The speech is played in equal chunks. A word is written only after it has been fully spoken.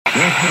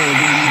Welcome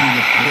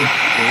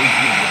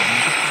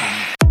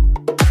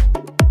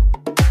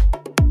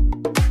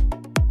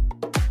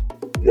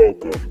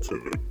to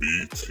the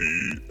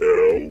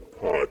BTL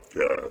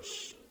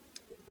Podcast.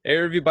 Hey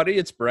everybody,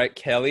 it's Brett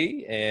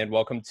Kelly, and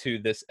welcome to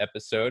this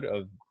episode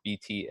of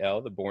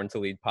BTL, the Born to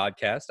Lead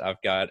podcast.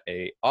 I've got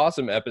an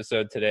awesome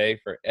episode today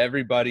for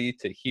everybody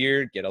to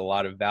hear, get a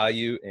lot of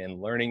value and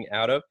learning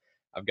out of.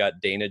 I've got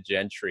Dana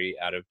Gentry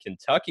out of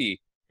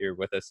Kentucky here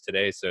with us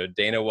today. So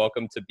Dana,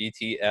 welcome to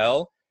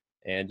BTL,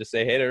 and just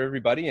say hey to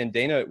everybody. And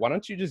Dana, why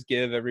don't you just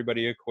give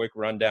everybody a quick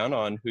rundown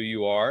on who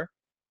you are,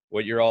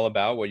 what you're all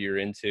about, what you're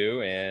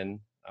into,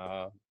 and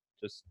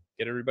just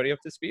get everybody up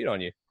to speed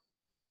on you.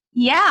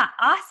 Yeah,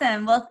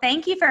 awesome. Well,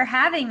 thank you for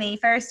having me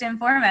first and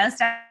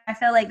foremost. I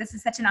feel like this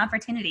is such an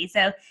opportunity.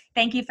 So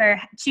thank you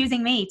for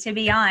choosing me to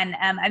be on.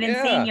 I've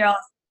been seeing your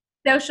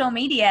social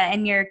media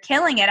and you're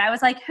killing it. I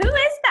was like, who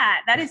is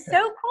that? That is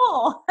so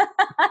cool.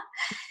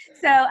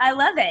 So I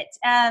love it.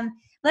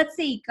 Let's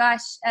see,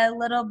 a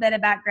little bit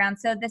of background.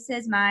 So this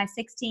is my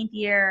 16th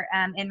year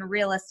in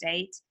real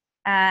estate.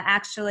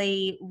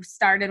 Actually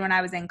started when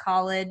I was in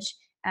college.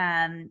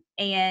 Fun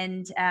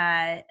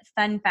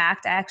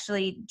fact, I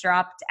actually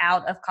dropped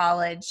out of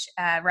college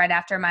right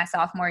after my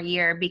sophomore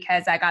year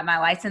because I got my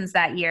license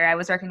that year. I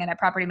was working at a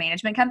property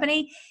management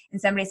company and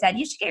somebody said,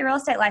 you should get your real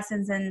estate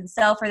license and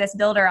sell for this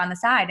builder on the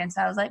side. And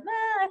so I was like,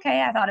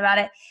 okay, I thought about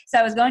it. So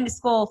I was going to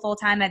school full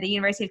time at the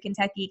University of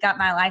Kentucky, got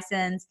my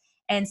license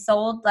and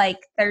sold like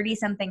 30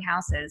 something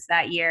houses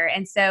that year.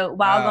 And so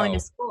while going to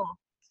school,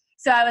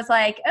 so I was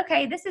like,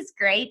 okay, this is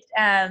great.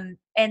 And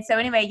so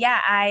anyway,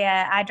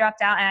 I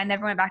dropped out and I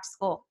never went back to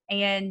school.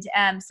 And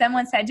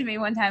someone said to me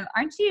one time,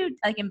 aren't you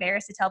like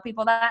embarrassed to tell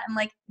people that? I'm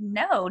like,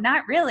 no,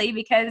 not really,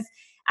 because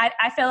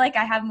I feel like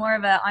I have more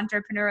of an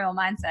entrepreneurial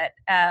mindset.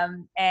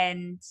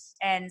 And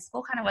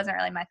school kind of wasn't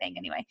really my thing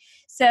anyway.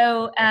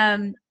 So,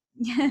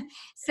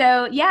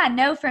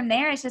 from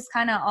there, it's just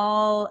kind of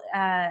all,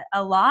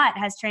 a lot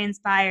has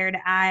transpired.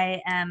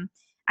 I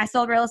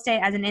sold real estate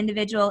as an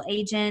individual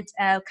agent,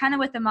 kind of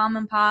with the mom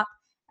and pop.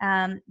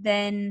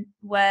 Then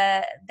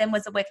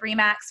was with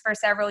RE/MAX for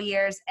several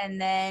years, and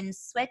then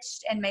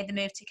switched and made the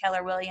move to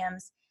Keller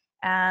Williams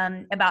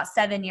about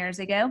 7 years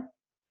ago.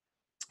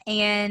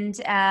 And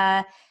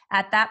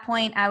at that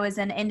point, I was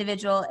an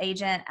individual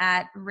agent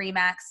at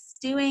RE/MAX,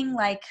 doing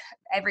like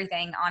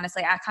everything.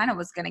 Honestly, I kind of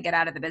was going to get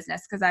out of the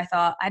business because I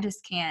thought I just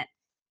can't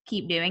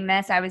keep doing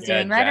this. I was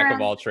doing right jack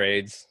of all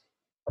trades.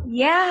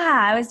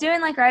 Yeah, I was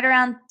doing like right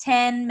around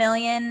 10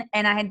 million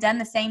and I had done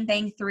the same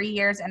thing 3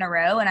 years in a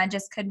row and I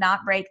just could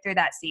not break through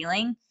that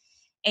ceiling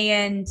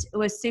and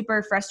was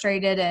super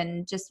frustrated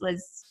and just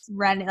was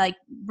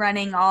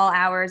running all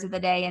hours of the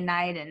day and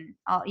night and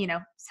all,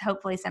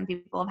 hopefully some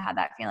people have had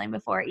that feeling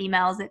before,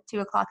 emails at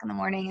 2:00 in the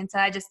morning. And so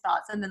I just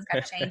thought something's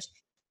got to change.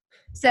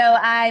 So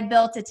I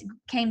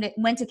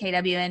went to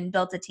KW and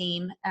built a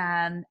team.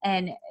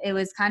 And it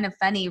was kind of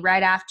funny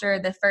right after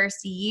the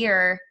first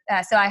year.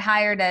 So I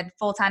hired a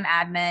full-time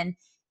admin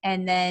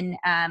and then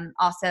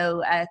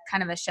also a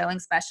kind of a showing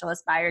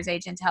specialist buyer's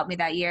agent to help me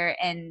that year.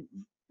 And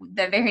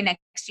the very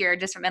next year,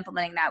 just from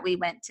implementing that, we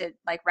went to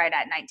like right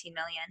at 19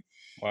 million.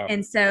 Wow.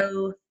 And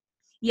so,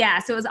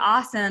 so it was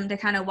awesome to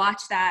kind of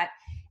watch that.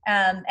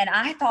 And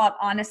I thought,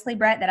 honestly,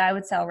 Brett, that I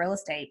would sell real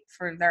estate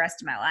for the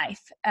rest of my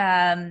life.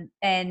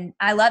 And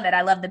I love it.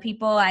 I love the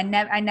people. I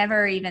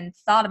never even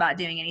thought about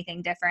doing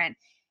anything different.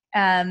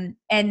 And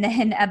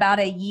then about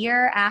a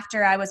year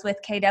after I was with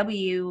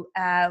KW,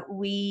 I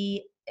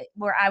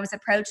was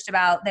approached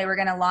about, they were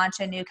going to launch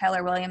a new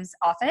Keller Williams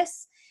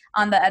office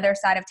on the other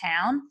side of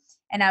town.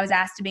 And I was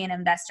asked to be an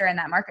investor in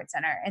that market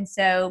center. And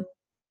so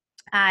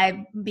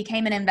I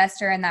became an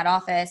investor in that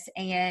office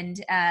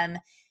and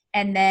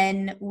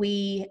then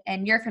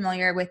and you're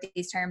familiar with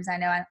these terms.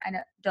 I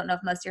don't know if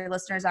most of your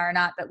listeners are or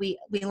not, but we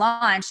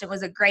launched. It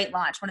was a great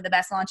launch, one of the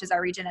best launches our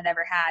region had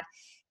ever had.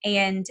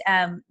 And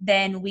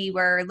then we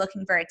were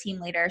looking for a team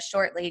leader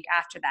shortly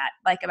after that,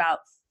 like about,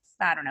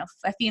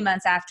 a few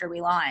months after we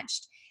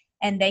launched.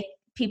 And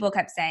people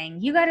kept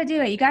saying, you got to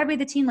do it. You got to be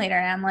the team leader.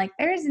 And I'm like,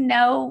 there's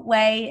no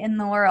way in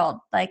the world.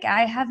 Like,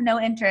 I have no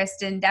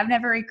interest and I've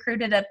never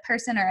recruited a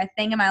person or a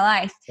thing in my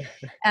life.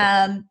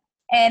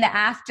 And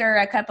after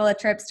a couple of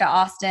trips to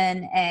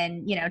Austin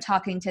and,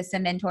 talking to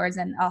some mentors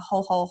and a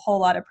whole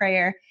lot of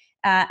prayer,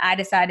 I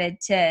decided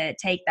to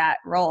take that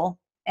role.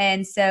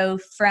 And so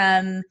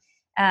from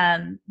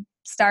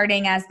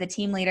starting as the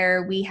team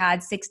leader, we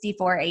had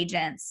 64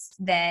 agents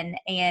then.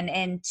 And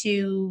in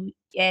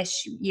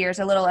 2-ish years,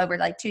 a little over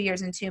like 2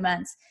 years and 2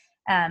 months,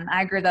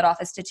 I grew that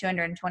office to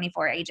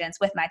 224 agents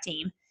with my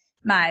team,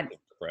 my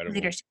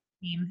leadership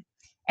team.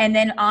 And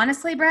then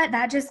honestly, Brett,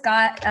 that just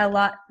got a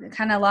lot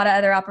of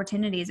other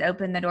opportunities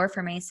opened the door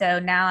for me. So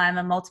now I'm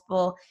a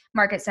multiple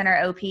market center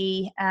OP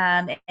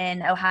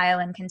in Ohio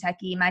and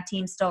Kentucky. My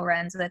team still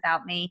runs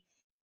without me.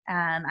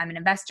 I'm an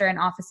investor in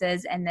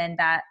offices, and then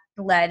that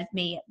led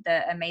me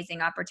the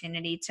amazing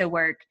opportunity to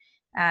work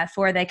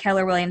for the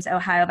Keller Williams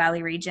Ohio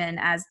Valley region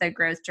as the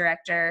growth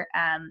director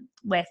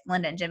with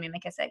Linda and Jimmy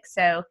McKissick.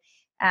 So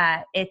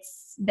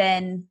it's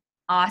been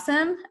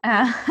awesome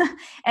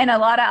and a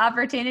lot of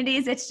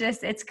opportunities.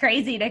 It's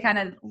crazy to kind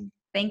of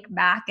think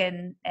back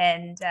and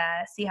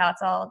see how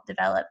it's all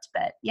developed.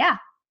 But yeah.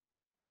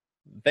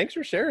 Thanks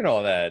for sharing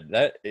all that.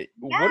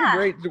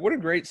 Yeah. What a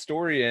great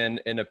story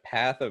and a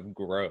path of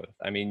growth.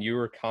 I mean, you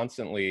were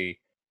constantly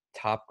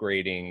top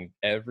grading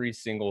every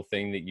single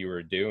thing that you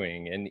were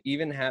doing, and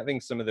even having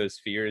some of those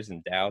fears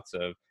and doubts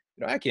of,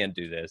 I can't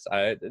do this.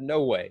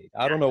 No way.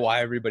 I don't know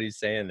why everybody's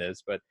saying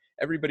this, but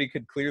everybody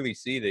could clearly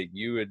see that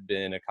you had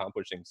been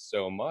accomplishing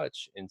so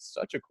much in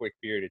such a quick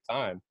period of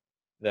time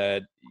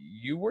that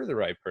you were the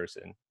right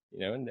person.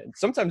 And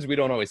sometimes we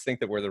don't always think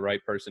that we're the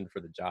right person for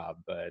the job,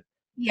 but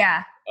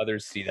Yeah.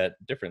 others see that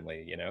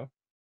differently.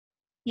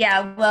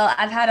 Yeah, well,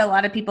 I've had a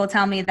lot of people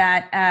tell me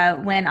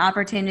that when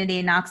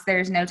opportunity knocks,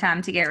 there's no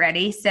time to get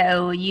ready.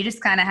 So you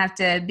just kind of have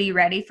to be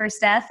ready for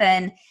stuff.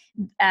 And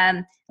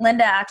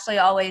Linda actually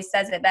always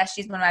says it best.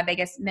 She's one of my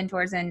biggest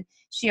mentors, and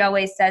she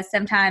always says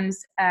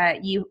sometimes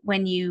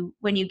when you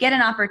get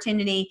an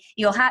opportunity,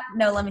 you'll have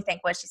no. Let me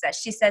think what she says.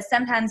 She says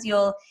sometimes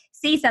you'll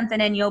see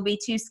something and you'll be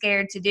too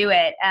scared to do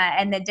it,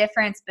 and the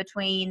difference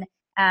between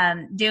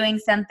doing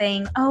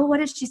something, what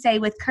did she say,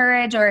 with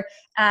courage, or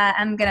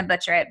I'm going to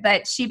butcher it,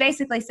 but she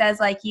basically says,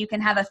 like, you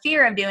can have a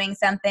fear of doing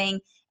something.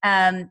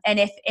 And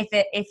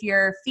if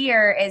your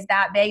fear is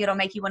that big, it'll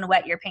make you want to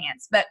wet your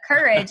pants. But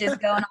courage is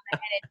going on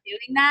ahead and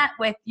doing that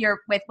with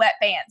wet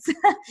pants.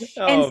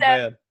 And Oh so,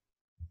 man.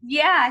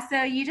 yeah,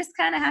 so you just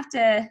kind of have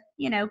to,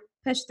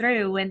 push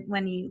through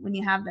when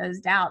you have those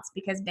doubts,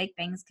 because big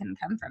things can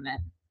come from it.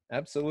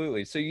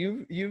 Absolutely. So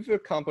you've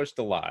accomplished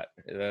a lot.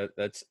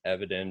 That's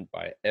evident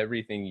by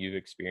everything you've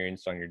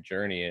experienced on your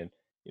journey, and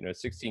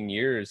 16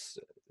 years.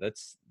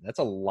 That's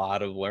a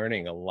lot of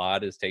learning. A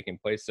lot is taking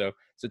place. So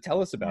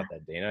tell us Yeah. about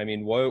that, Dana. I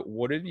mean,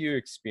 what have you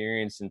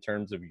experienced in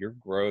terms of your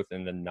growth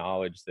and the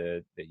knowledge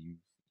that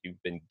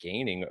you've been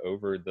gaining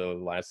over the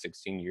last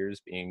 16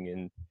 years,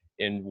 being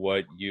in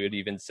what you had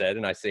even said,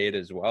 and I say it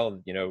as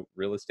well.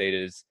 Real estate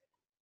is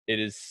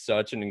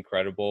such an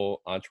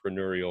incredible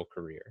entrepreneurial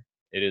career.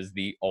 It is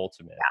the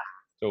ultimate.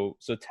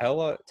 So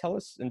tell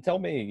us and tell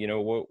me,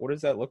 what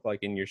does that look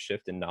like in your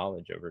shift in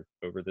knowledge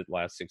over the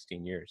last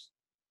 16 years?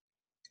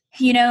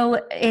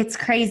 It's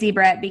crazy,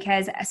 Brett,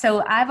 because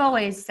so I've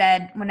always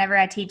said, whenever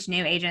I teach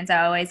new agents,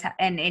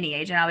 and any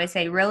agent, I always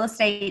say real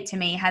estate to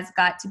me has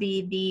got to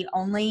be the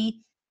only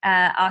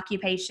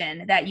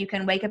occupation that you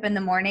can wake up in the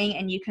morning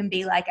and you can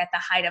be like at the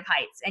height of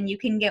heights, and you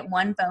can get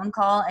one phone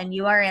call and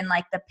you are in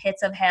like the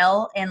pits of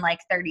hell in like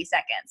 30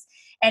 seconds.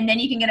 And then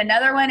you can get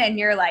another one and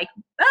you're like,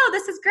 oh,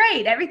 this is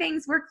great.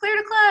 We're clear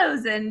to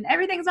close and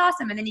everything's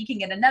awesome. And then you can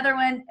get another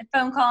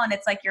phone call and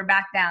it's like you're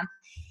back down.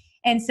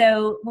 And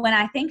so when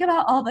I think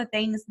about all the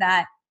things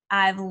that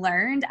I've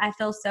learned, I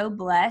feel so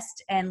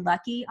blessed and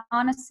lucky,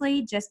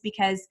 honestly, just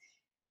because,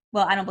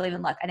 well, I don't believe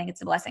in luck. I think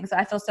it's a blessing. So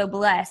I feel so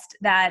blessed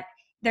that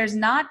there's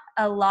not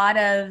a lot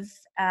of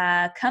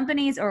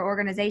companies or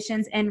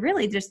organizations, and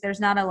really just there's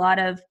not a lot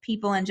of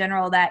people in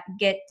general that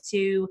get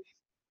to,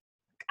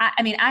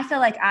 I mean, I feel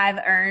like I've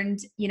earned,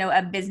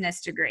 a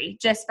business degree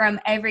just from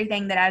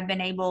everything that I've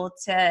been able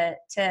to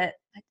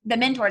the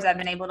mentors I've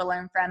been able to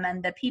learn from,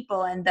 and the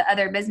people and the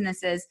other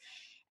businesses.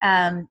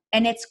 And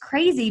it's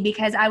crazy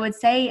because I would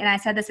say, and I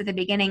said this at the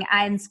beginning,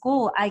 in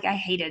school, I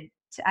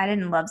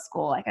didn't love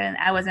school. Like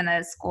I wasn't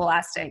a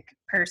scholastic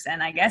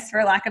person, I guess,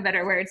 for lack of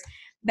better words,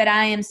 but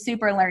I am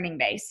super learning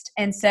based.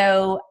 And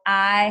so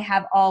I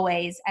have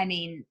always,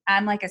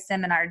 I'm like a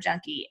seminar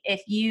junkie.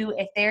 If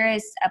there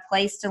is a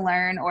place to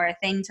learn or a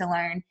thing to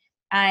learn,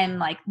 I'm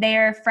like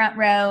there, front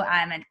row.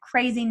 I'm a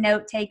crazy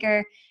note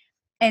taker.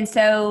 And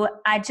so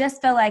I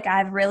just feel like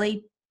I've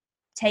really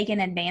taken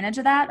advantage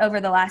of that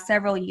over the last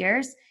several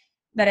years.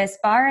 But as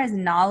far as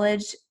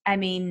knowledge,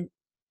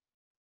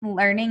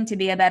 learning to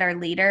be a better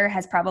leader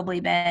has probably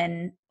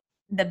been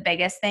the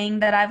biggest thing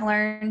that I've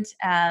learned.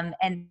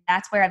 And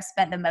that's where I've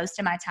spent the most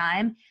of my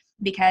time,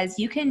 because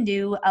you can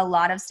do a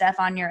lot of stuff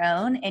on your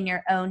own in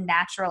your own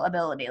natural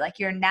ability. Like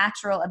your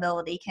natural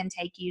ability can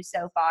take you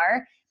so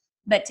far,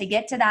 but to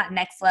get to that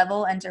next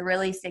level and to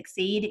really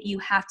succeed, you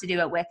have to do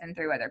it with and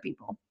through other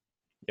people.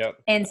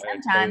 Yep. And I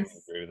sometimes,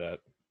 totally agree with that.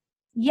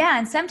 yeah,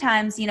 and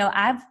sometimes,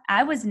 I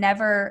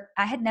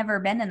had never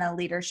been in a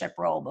leadership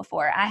role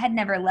before. I had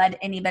never led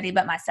anybody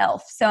but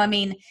myself. So,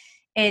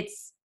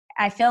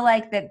 I feel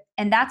like that,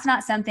 and that's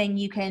not something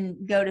you can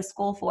go to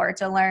school for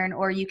to learn,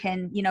 or you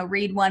can,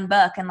 read one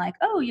book and like,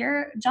 oh,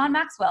 you're John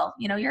Maxwell,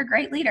 you're a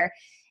great leader.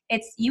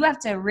 You have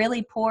to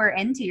really pour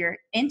into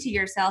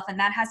yourself. And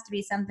that has to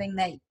be something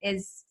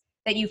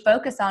that you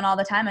focus on all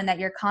the time, and that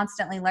you're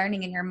constantly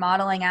learning and you're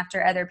modeling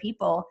after other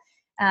people.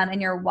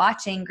 And you're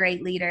watching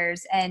great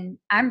leaders. And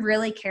I'm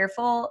really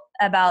careful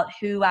about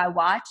who I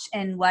watch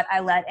and what I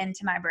let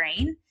into my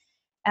brain,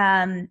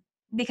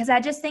 because I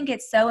just think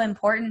it's so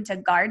important to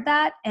guard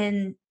that.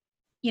 And,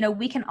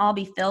 we can all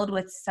be filled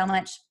with so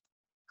much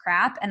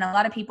crap, and a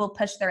lot of people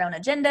push their own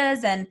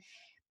agendas, and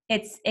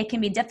it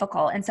can be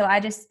difficult. And so I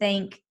just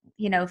think,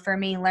 for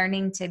me,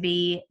 learning to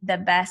be the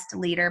best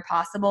leader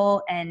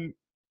possible and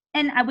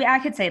I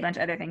could say a bunch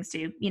of other things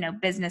too,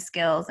 business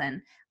skills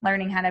and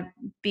learning how to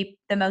be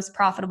the most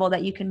profitable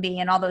that you can be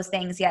and all those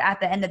things. Yet at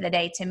the end of the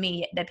day, to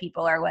me, the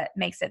people are what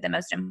makes it the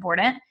most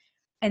important.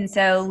 And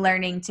so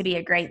learning to be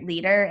a great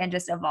leader and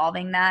just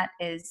evolving that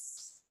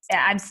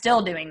I'm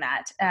still doing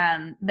that.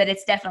 But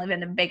it's definitely been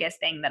the biggest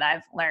thing that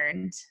I've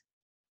learned.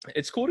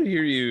 It's cool to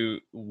hear you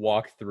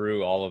walk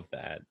through all of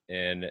that.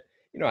 And,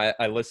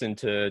 I listened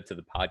to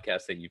the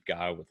podcast that you've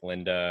got with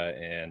Linda,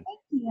 and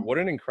Yeah. what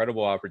an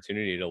incredible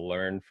opportunity to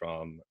learn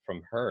from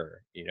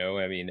her.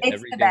 I mean, It's the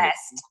everything that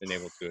best. she's been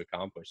able to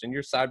accomplish, and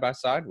you're side by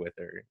side with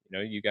her.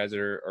 You guys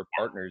are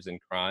partners in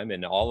crime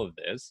and all of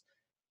this,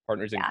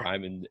 partners in Yeah.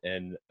 crime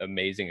and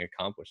amazing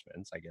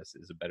accomplishments, I guess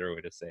is a better way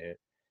to say it.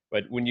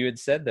 But when you had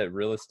said that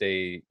real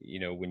estate,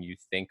 when you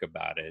think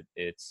about it,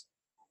 it's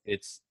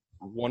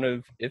one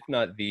of, if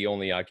not the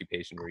only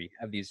occupation where you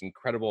have these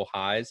incredible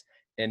highs,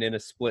 and in a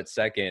split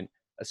second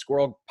a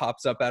squirrel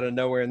pops up out of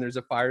nowhere and there's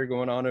a fire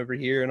going on over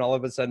here, and all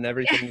of a sudden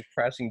everything is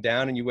crashing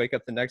down, and you wake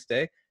up the next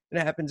day and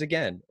it happens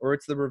again, or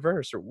it's the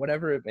reverse, or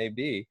whatever it may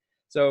be.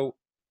 So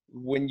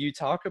when you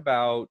talk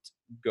about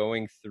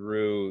going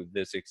through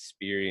this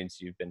experience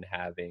you've been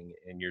having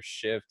and your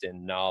shift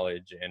in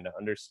knowledge and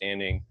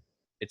understanding,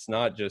 it's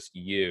not just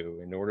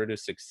you. In order to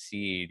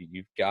succeed,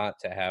 you've got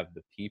to have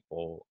the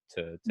people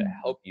to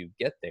help you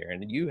get there,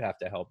 and you have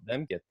to help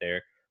them get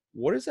there.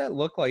 What does that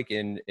look like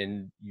in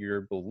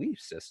your belief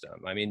system?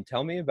 I mean,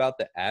 tell me about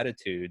the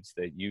attitudes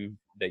that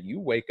you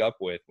wake up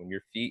with when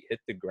your feet hit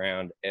the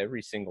ground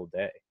every single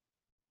day.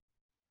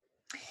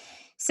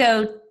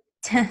 So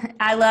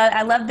I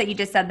love that you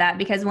just said that,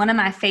 because one of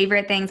my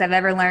favorite things I've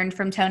ever learned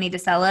from Tony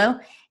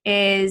DeCello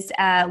is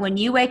when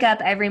you wake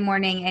up every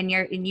morning and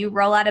you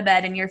roll out of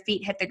bed and your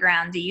feet hit the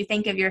ground, do you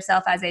think of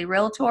yourself as a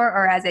realtor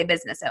or as a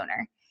business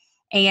owner?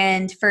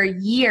 And for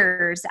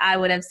years, I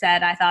would have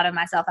said I thought of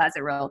myself as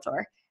a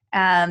realtor.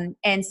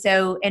 And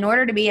so in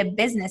order to be a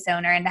business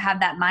owner and to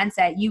have that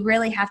mindset, you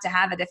really have to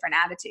have a different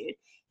attitude.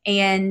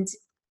 And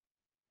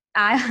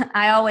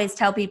I always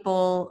tell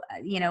people,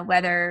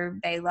 whether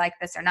they like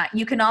this or not,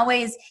 you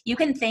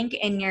can think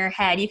in your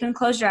head, you can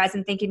close your eyes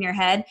and think in your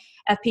head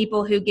of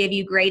people who give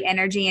you great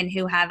energy and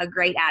who have a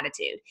great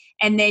attitude.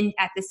 And then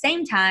at the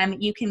same time,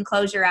 you can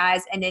close your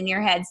eyes and in your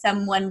head,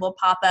 someone will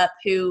pop up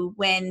who,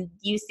 when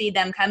you see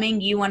them coming,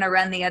 you want to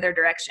run the other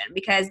direction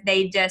because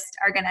they just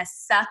are going to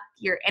suck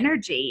your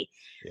energy.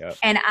 Yeah.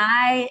 And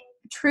I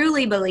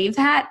truly believe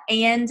that.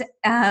 And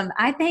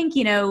I think,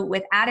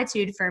 with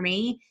attitude for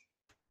me,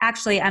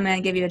 actually, I'm going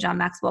to give you a John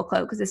Maxwell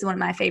quote because this is one of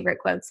my favorite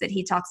quotes that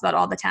he talks about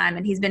all the time.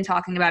 And he's been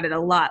talking about it a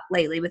lot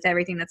lately with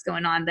everything that's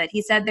going on. But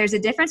he said there's a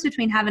difference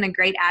between having a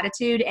great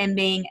attitude and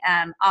being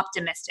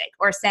optimistic,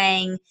 or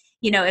saying,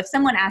 if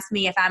someone asked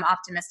me if I'm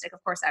optimistic,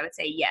 of course I would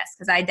say yes,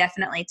 because I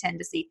definitely tend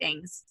to see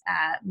things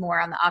more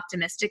on the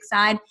optimistic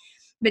side.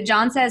 But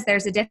John says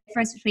there's a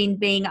difference between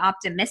being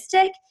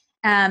optimistic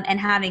and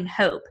having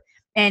hope.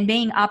 And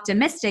being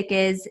optimistic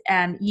is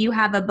you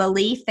have a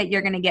belief that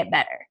you're going to get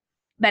better.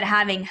 But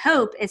having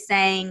hope is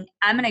saying,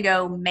 I'm going to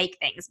go make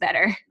things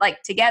better.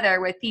 Like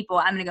together with people,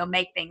 I'm going to go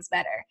make things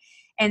better.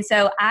 And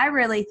so I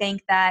really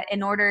think that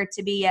in order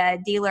to be a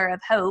dealer of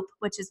hope,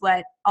 which is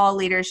what all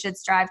leaders should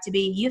strive to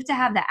be, you have to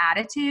have the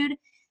attitude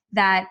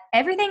that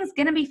everything's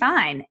going to be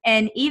fine.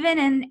 And even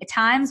in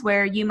times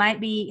where you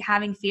might be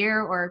having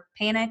fear or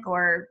panic,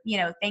 or,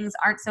 things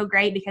aren't so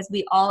great, because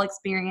we all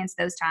experience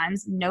those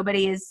times.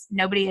 Nobody is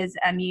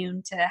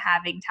immune to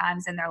having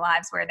times in their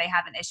lives where they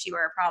have an issue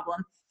or a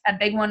problem, a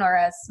big one or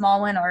a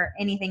small one or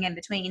anything in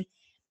between.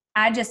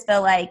 I just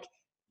feel like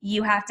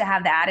you have to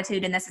have the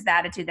attitude, and this is the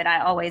attitude that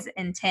I always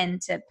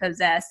intend to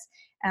possess,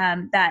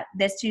 that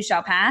this too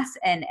shall pass,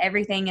 and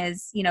everything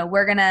is,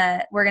 we're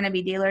gonna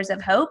be dealers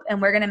of hope, and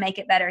we're gonna make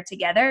it better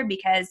together.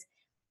 Because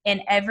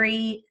in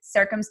every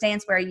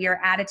circumstance where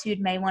your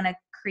attitude may want to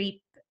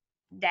creep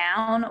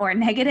down or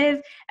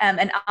negative,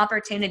 an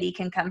opportunity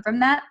can come from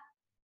that.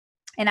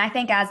 And I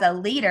think as a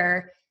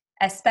leader,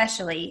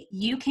 especially,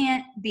 you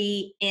can't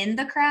be in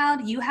the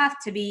crowd. You have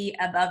to be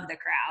above the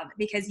crowd,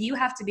 because you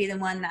have to be the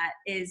one that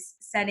is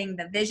setting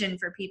the vision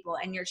for people,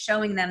 and you're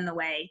showing them the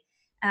way.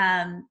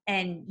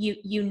 And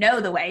you know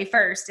the way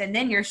first, and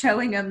then you're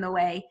showing them the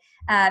way.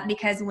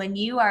 Because when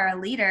you are a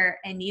leader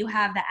and you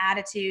have the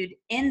attitude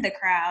in the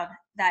crowd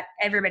that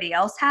everybody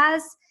else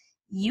has,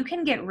 you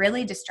can get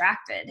really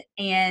distracted,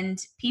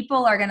 and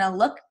people are going to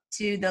look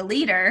to the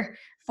leader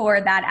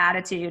for that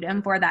attitude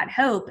and for that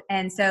hope.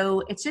 And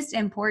so it's just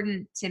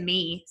important to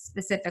me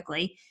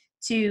specifically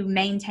to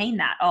maintain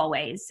that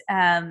always.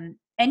 And,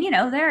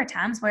 there are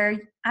times where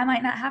I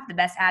might not have the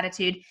best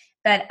attitude,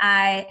 but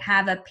I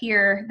have a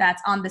peer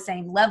that's on the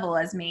same level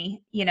as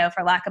me,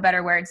 for lack of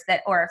better words,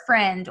 that, or a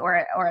friend or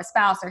a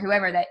spouse or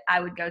whoever that I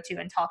would go to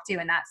and talk to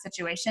in that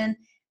situation.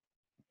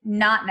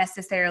 Not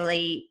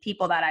necessarily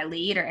people that I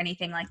lead or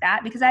anything like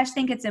that, because I just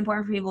think it's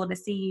important for people to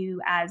see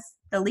you as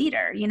the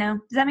leader. Does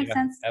that make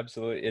sense?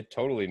 Absolutely. It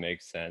totally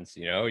makes sense.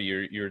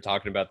 You're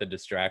talking about the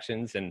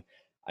distractions, and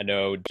I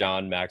know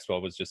John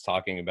Maxwell was just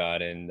talking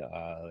about in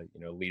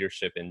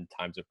leadership in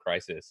times of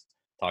crisis,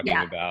 talking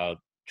about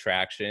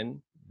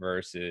traction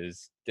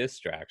versus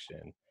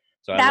distraction.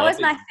 So I That love was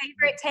that my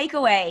favorite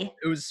takeaway.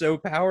 it was so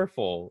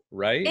powerful,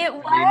 right? It I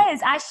mean,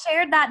 was. I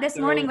shared that this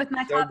morning so with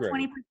my so top great.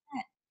 20%.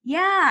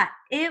 Yeah,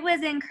 it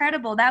was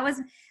incredible.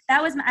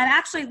 I'm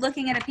actually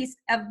looking at a piece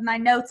of my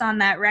notes on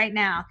that right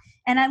now.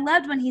 And I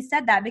loved when he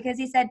said that, because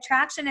he said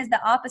traction is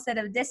the opposite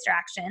of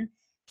distraction.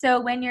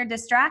 So when you're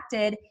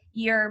distracted,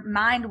 your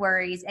mind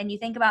worries and you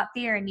think about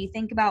fear and you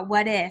think about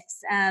what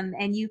ifs,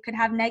 and you could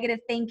have negative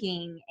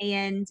thinking.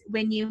 And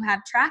when you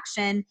have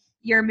traction,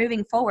 you're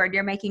moving forward,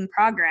 you're making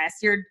progress,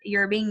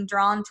 you're being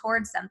drawn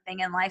towards something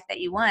in life that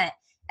you want.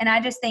 And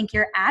I just think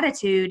your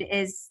attitude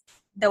is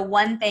the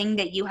one thing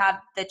that you have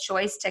the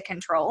choice to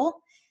control.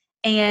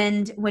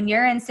 And when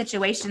you're in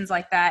situations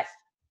like that,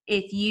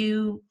 if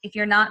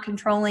you're not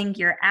controlling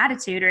your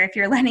attitude, or if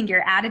you're letting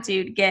your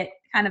attitude get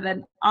kind of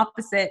an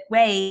opposite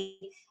way,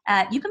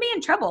 you can be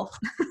in trouble,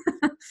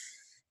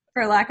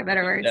 for lack of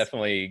better words.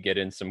 Definitely get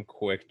in some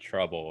quick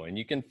trouble, and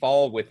you can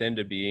fall within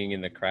to being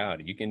in the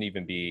crowd. You can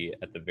even be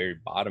at the very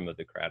bottom of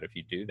the crowd if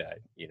you do that,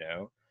 you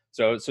know?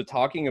 So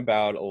talking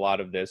about a lot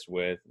of this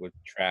with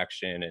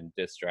traction and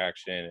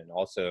distraction, and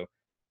also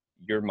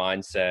your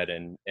mindset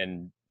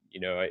and you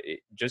know,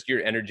 just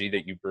your energy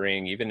that you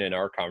bring, even in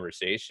our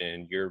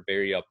conversation, you're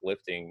very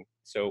uplifting.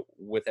 So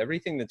with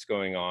everything that's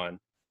going on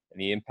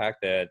and the impact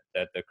that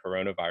the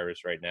coronavirus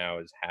right now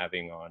is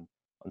having on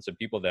some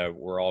people that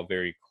we're all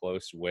very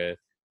close with,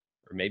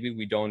 or maybe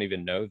we don't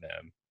even know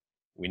them,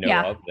 we know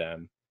Yeah. of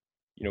them,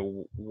 you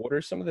know, what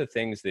are some of the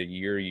things that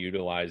you're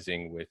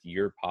utilizing with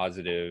your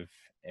positive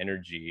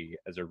energy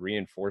as a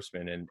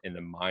reinforcement in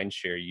the mind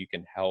share you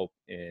can help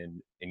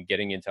in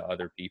getting into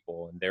other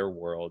people and their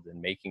world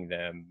and making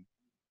them,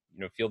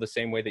 you know, feel the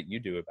same way that you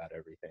do about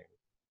everything?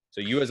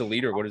 So you as a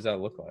leader, what does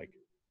that look like?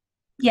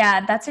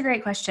 Yeah, that's a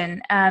great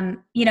question.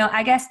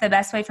 I guess the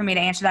best way for me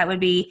to answer that would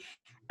be,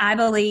 I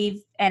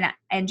believe, and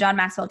John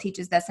Maxwell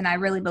teaches this, and I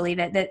really believe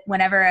it, that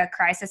whenever a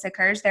crisis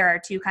occurs, there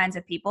are two kinds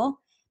of people.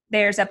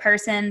 There's a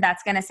person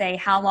that's going to say,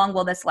 how long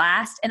will this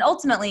last? And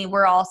ultimately,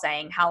 we're all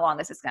saying how long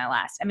this is going to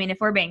last. I mean, if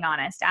we're being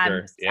honest, I'm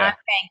Sure. Yeah.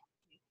 saying.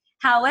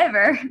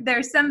 However,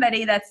 there's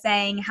somebody that's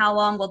saying, how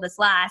long will this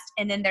last?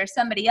 And then there's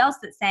somebody else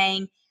that's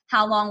saying,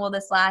 how long will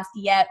this last?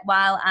 Yet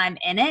while I'm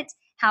in it,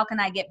 how can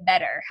I get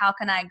better? How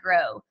can I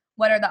grow?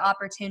 What are the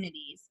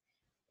opportunities?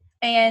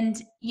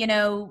 And,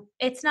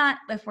 it's not,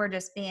 if we're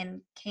just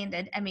being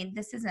candid, I mean,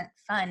 this isn't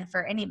fun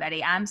for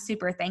anybody. I'm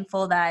super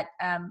thankful that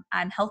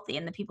I'm healthy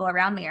and the people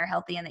around me are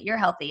healthy and that you're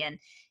healthy. And,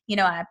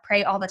 I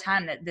pray all the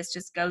time that this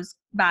just goes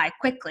by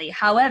quickly.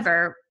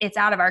 However, it's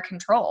out of our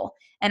control.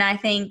 And I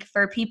think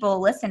for people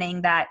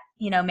listening that,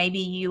 maybe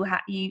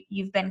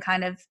you've been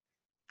kind of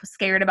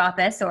scared about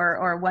this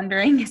or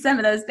wondering some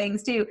of those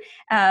things too.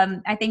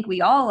 I think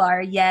we all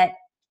are, yet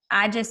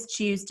I just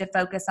choose to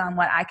focus on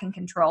what I can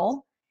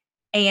control.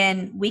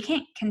 And we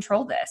can't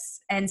control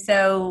this. And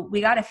so we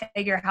got to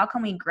figure, how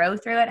can we grow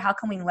through it? How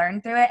can we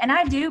learn through it? And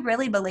I do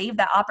really believe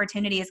that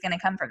opportunity is going to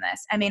come from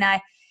this. I mean, I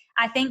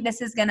think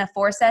this is going to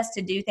force us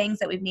to do things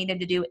that we've needed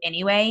to do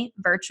anyway,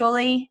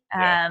 virtually.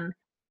 Yeah.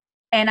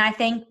 And I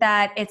think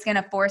that it's going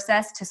to force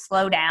us to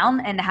slow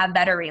down and to have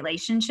better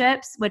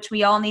relationships, which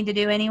we all need to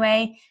do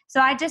anyway.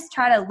 So I just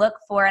try to look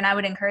for, and I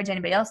would encourage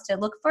anybody else to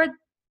look for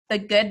the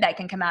good that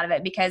can come out of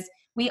it, because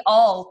we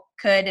all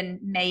could and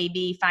may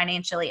be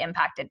financially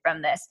impacted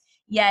from this.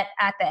 Yet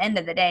at the end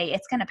of the day,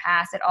 it's going to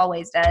pass. It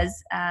always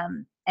does.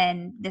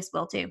 And this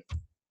will too.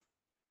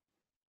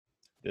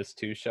 This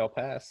too shall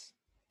pass.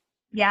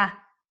 Yeah.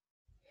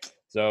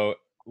 So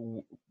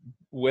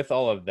with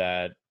all of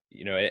that,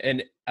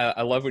 and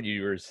I love what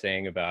you were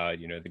saying about,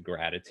 the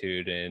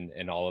gratitude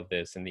and all of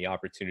this and the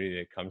opportunity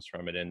that comes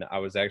from it. And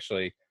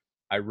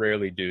I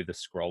rarely do the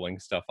scrolling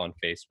stuff on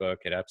Facebook.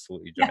 It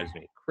absolutely drives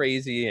me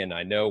crazy. And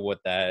I know what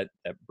that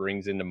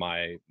brings into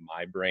my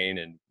brain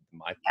and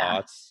my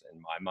thoughts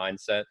and my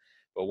mindset.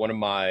 But one of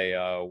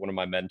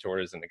my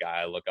mentors and the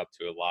guy I look up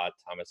to a lot,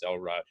 Thomas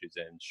Elrod, who's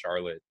in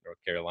Charlotte, North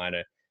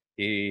Carolina,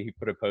 he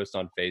put a post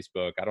on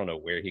Facebook. I don't know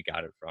where he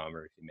got it from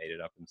or if he made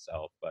it up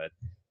himself, but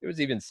it was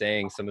even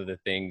saying some of the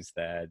things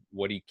that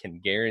what he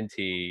can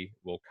guarantee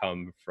will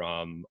come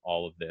from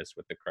all of this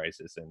with the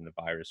crisis and the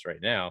virus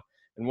right now.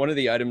 And one of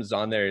the items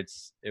on there,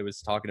 it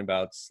was talking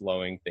about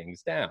slowing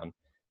things down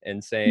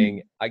and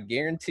saying, I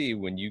guarantee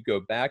when you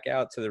go back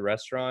out to the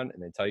restaurant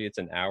and they tell you it's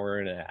an hour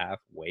and a half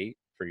wait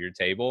for your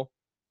table,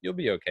 you'll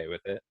be okay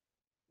with it.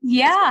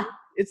 Yeah.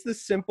 It's the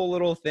simple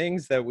little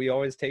things that we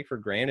always take for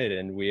granted.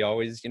 And we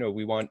always,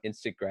 we want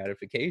instant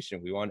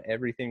gratification. We want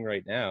everything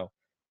right now.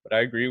 But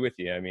I agree with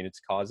you. I mean, it's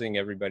causing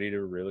everybody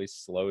to really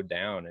slow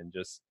down and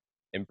just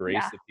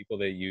embrace the people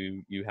that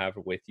you have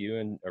with you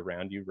and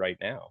around you right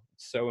now.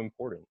 It's so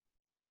important.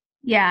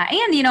 Yeah.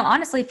 And,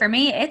 honestly, for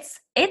me, it's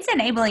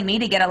enabling me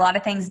to get a lot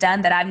of things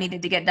done that I've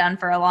needed to get done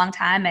for a long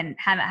time and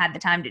haven't had the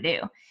time to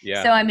do.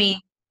 Yeah. So, I mean,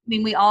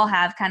 we all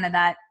have kind of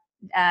that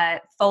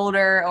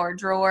folder or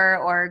drawer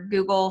or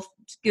Google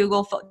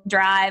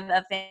Drive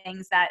of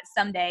things that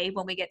someday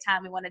when we get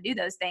time, we want to do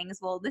those things.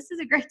 Well, this is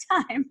a great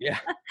time. Yeah.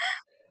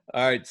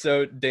 All right.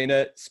 So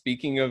Dana,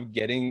 speaking of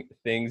getting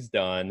things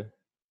done,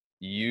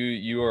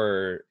 you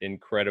are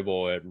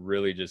incredible at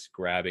really just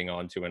grabbing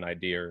onto an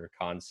idea or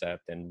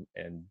concept and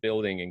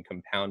building and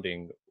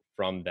compounding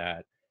from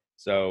that.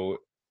 So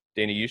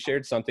Dana, you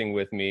shared something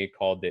with me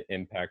called the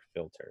impact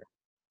filter.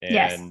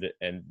 Yes.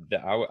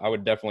 I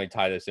would definitely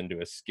tie this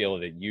into a skill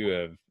that you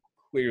have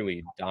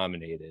clearly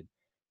dominated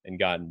and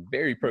gotten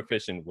very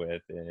proficient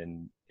with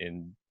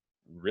in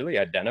really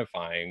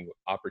identifying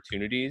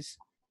opportunities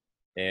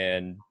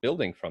and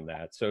building from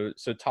that. So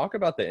talk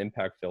about the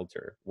impact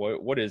filter.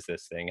 What is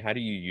this thing? How do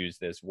you use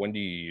this? When do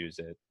you use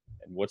it?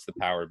 And what's the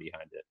power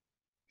behind it?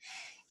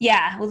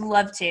 Yeah, would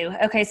love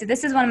to. Okay, so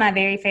this is one of my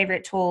very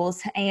favorite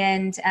tools,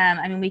 and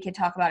I mean, we could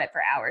talk about it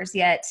for hours.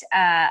 Yet,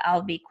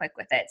 I'll be quick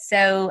with it.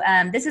 So,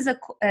 this is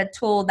a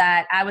tool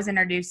that I was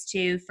introduced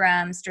to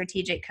from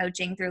strategic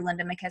coaching through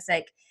Linda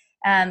McKissick.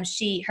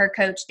 Her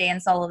coach Dan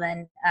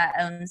Sullivan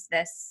owns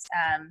this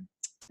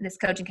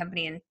coaching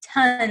company, and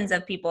tons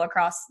of people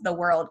across the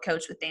world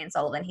coach with Dan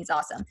Sullivan. He's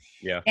awesome.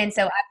 Yeah. And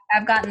so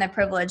I've gotten the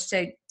privilege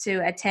to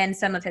attend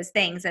some of his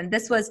things, and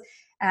this was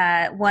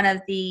one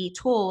of the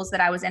tools that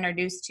I was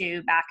introduced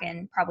to back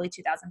in probably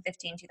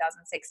 2015,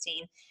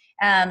 2016.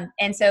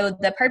 And so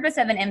the purpose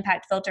of an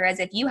impact filter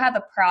is if you have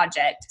a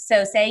project,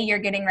 so say you're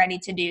getting ready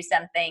to do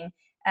something,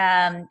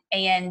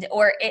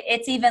 or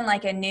it's even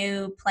like a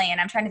new plan.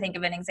 I'm trying to think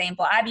of an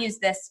example. I've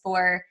used this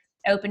for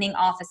opening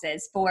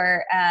offices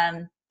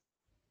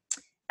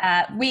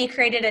we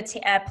created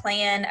a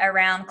plan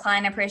around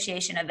client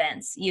appreciation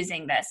events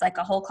using this, like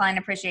a whole client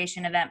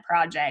appreciation event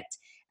project.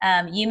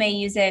 You may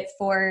use it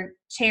for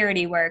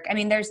charity work. I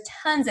mean, there's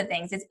tons of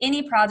things. It's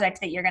any project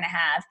that you're going to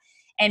have.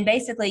 And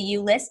basically,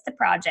 you list the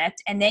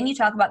project and then you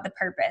talk about the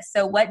purpose.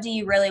 So what do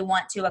you really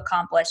want to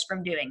accomplish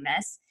from doing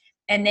this?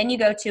 And then you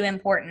go to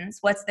importance.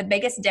 What's the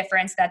biggest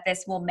difference that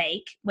this will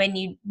make when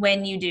you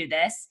do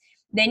this?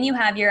 Then you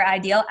have your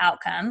ideal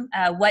outcome.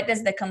 What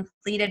does the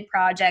completed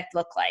project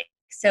look like?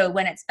 So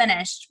when it's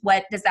finished,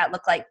 what does that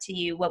look like to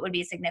you? What would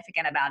be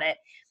significant about it?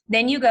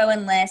 Then you go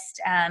and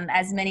list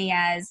as many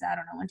as, I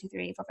don't know, 1, 2,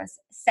 3, 4, 5,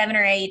 7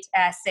 or 8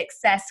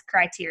 success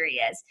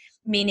criterias,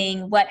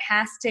 meaning what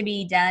has to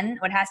be done,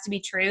 what has to be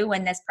true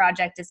when this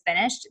project is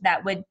finished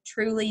that would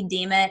truly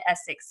deem it a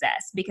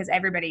success, because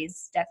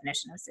everybody's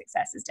definition of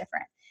success is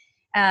different.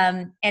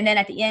 And then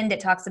at the end, it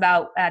talks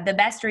about the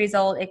best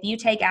result. If you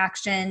take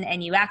action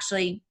and you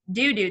actually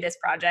do this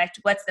project,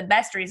 what's the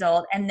best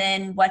result? And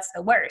then what's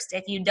the worst?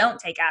 If you don't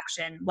take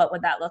action, what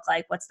would that look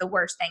like? What's the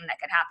worst thing that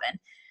could happen?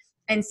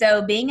 And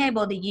so being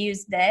able to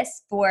use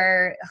this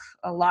for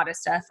a lot of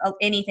stuff,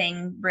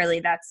 anything really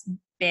that's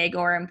big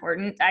or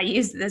important. I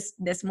use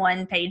this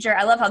one pager.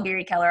 I love how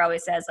Gary Keller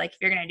always says, like, if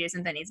you're going to do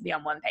something, it needs to be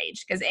on one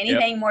page, because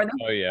anything more than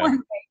one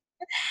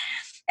page.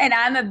 And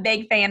I'm a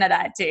big fan of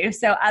that too.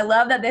 So I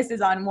love that this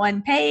is on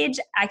one page.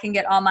 I can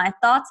get all my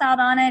thoughts out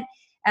on it.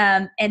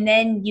 And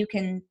then you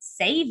can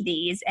save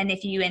these. And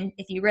if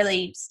you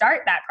really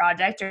start that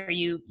project, or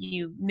you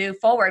move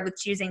forward with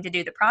choosing to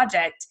do the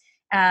project,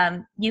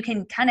 you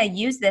can kind of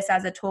use this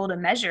as a tool to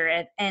measure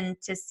it and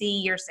to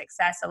see your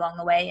success along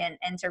the way,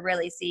 and to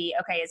really see,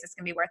 okay, is this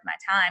going to be worth my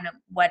time? And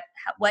what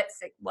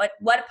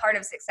part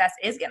of success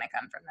is going to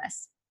come from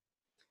this?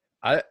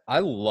 I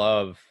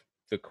love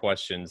the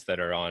questions that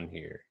are on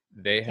here.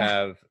 They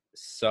have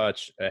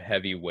such a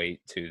heavy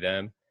weight to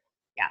them.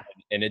 Yeah.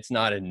 And it's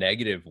not a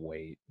negative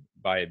weight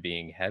by it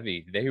being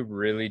heavy. They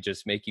really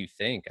just make you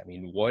think. I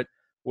mean,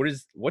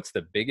 what's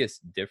the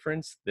biggest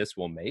difference this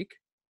will make?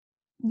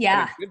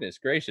 Yeah. I mean, goodness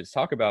gracious.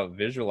 Talk about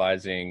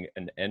visualizing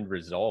an end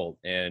result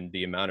and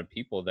the amount of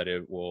people that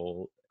it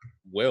will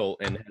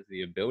and has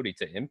the ability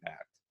to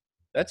impact.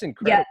 That's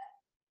incredible.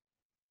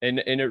 Yeah.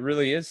 And it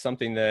really is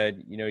something that,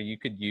 you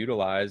could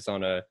utilize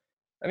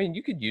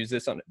you could use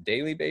this on a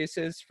daily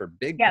basis for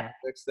big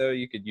projects, though.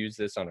 You could use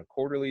this on a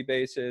quarterly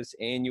basis,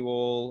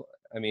 annual.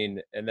 I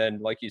mean, and then,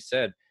 like you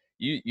said,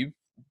 you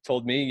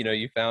told me,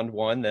 you found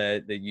one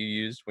that you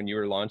used when you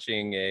were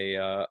launching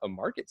a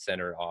market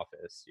center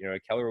office, a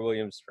Keller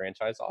Williams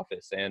franchise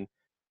office. And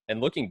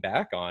looking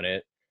back on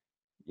it,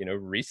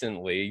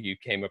 recently you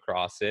came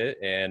across it,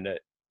 and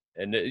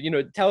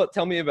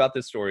tell me about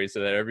this story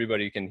so that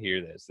everybody can hear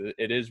this.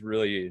 It is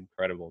really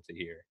incredible to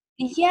hear.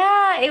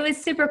 Yeah, it was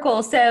super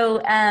cool.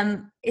 So I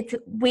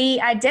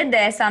did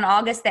this on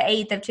August the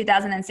 8th of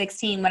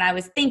 2016 when I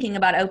was thinking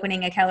about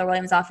opening a Keller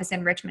Williams office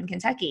in Richmond,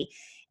 Kentucky.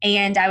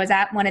 And I was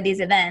at one of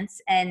these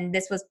events, and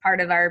this was part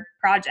of our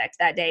project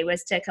that day,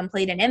 was to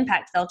complete an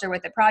impact filter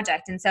with the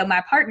project. And so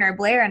my partner,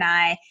 Blair, and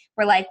I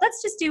were like,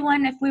 let's just do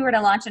one if we were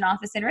to launch an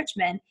office in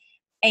Richmond.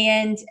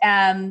 And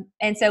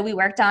so we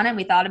worked on it,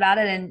 we thought about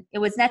it, and it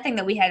was nothing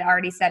that we had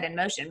already set in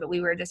motion, but we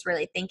were just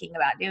really thinking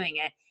about doing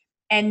it.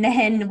 And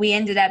then we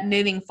ended up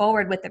moving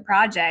forward with the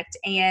project,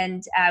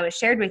 and I was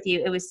shared with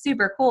you. It was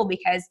super cool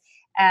because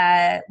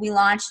we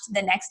launched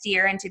the next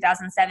year in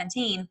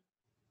 2017.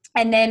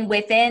 And then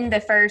within the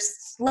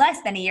first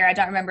less than a year, I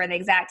don't remember the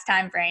exact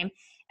time frame,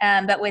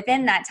 but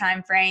within that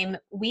time frame,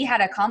 we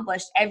had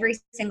accomplished every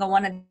single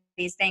one of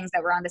these things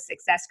that were on the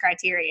success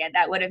criteria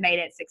that would have made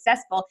it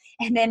successful.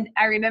 And then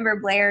I remember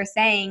Blair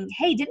saying,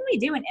 hey, didn't we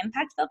do an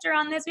impact filter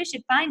on this? We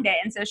should find it.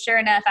 And so sure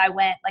enough, I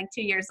went like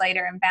 2 years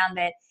later and found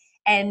it.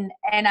 And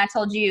I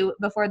told you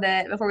before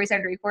we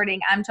started recording,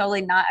 I'm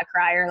totally not a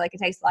crier. Like, it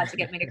takes a lot to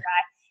get me to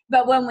cry.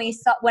 But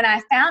when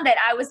I found it,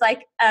 I was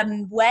like a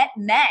wet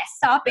mess,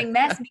 sopping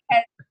mess,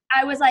 because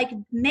I was like,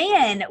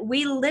 man,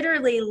 we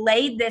literally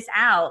laid this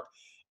out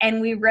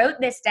and we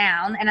wrote this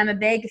down. And I'm a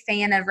big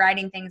fan of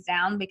writing things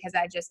down because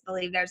I just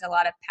believe there's a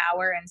lot of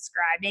power in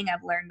scribing.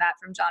 I've learned that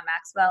from John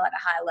Maxwell at a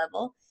high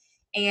level.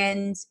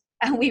 And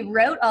we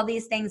wrote all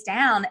these things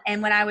down.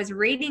 And when I was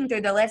reading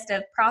through the list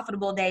of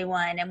profitable day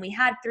one, and we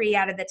had 3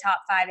 out of the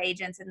top 5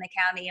 agents in the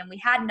county, and we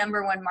had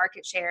 #1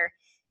 market share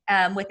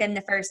within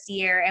the first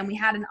year, and we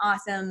had an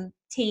awesome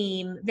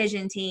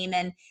vision team,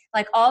 and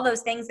like all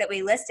those things that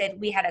we listed,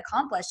 we had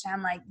accomplished. And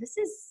I'm like, this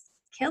is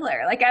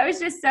killer. Like, I was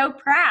just so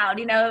proud,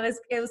 it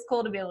was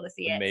cool to be able to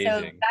see it. Amazing. So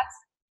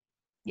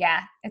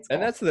it's cool.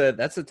 And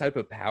that's the type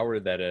of power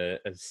that a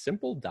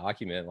simple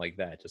document like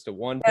that, just a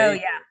one page, oh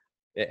yeah,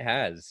 it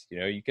has.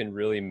 You can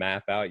really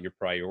map out your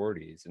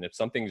priorities, and if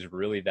something's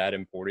really that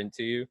important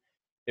to you,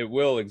 it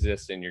will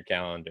exist in your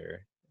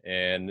calendar.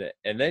 And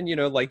then,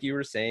 like you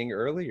were saying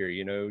earlier,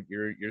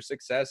 your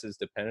success is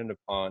dependent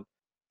upon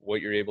what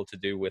you're able to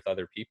do with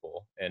other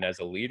people. And as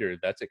a leader,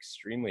 that's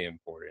extremely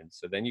important.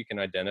 So then you can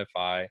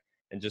identify,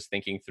 and just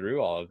thinking through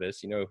all of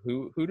this,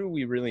 who do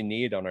we really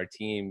need on our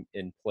team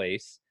in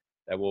place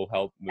that will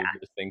help move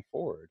this thing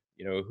forward?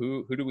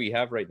 Who do we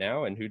have right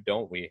now, and who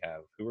don't we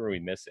have? Who are we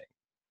missing?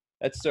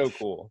 That's so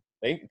cool.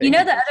 Thank you the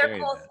for other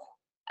sharing cool that.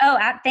 Oh,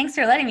 thanks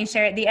for letting me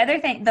share it.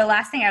 The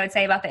last thing I would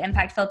say about the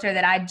impact filter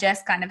that I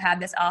just kind of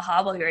had this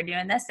aha while we were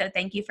doing this, so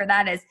thank you for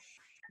that, is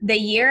the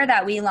year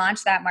that we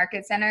launched that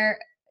market center,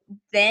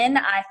 then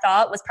I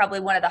thought was probably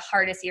one of the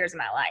hardest years of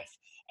my life.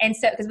 And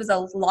so, because it was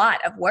a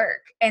lot of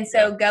work. And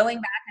so going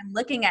back and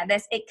looking at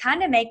this, it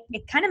kind of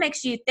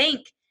makes you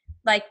think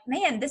like,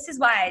 man, this is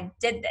why I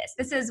did this.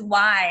 This is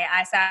why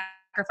I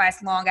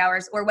sacrificed long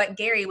hours, or what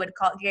Gary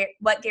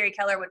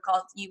Keller would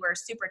call, you were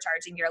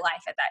supercharging your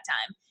life at that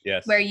time.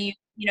 Yes. Where you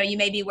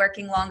may be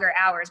working longer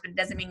hours, but it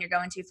doesn't mean you're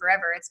going to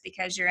forever. It's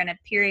because you're in a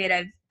period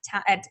of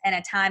and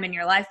a time in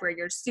your life where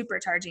you're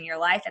supercharging your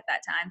life at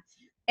that time.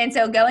 And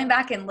so going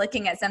back and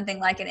looking at something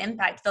like an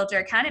impact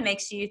filter kind of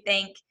makes you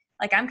think,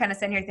 like, I'm kind of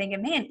sitting here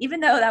thinking, man, even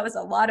though that was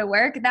a lot of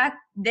work,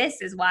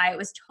 this is why it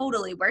was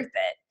totally worth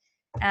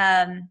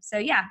it. So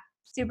yeah,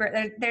 super.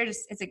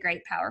 It's a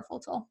great, powerful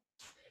tool.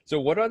 So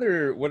what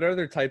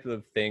other type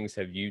of things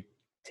have you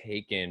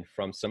taken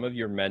from some of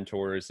your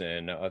mentors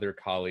and other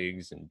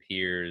colleagues and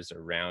peers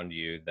around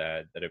you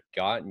that have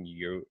gotten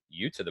you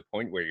to the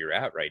point where you're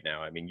at right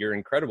now? I mean, you're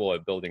incredible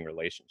at building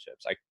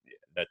relationships.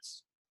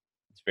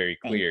 It's very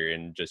clear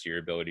in just your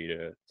ability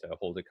to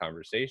hold a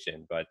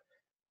conversation. But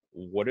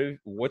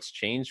what's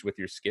changed with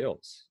your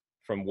skills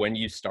from when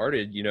you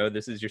started?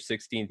 This is your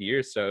 16th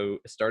year, so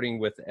starting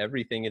with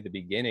everything at the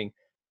beginning,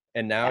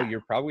 and now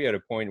you're probably at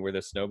a point where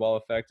the snowball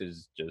effect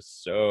is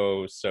just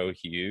so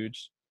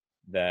huge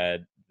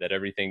that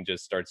everything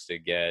just starts to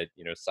get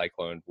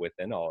cycloned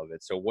within all of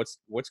it. So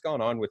what's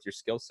gone on with your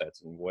skill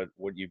sets and what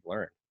you've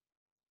learned?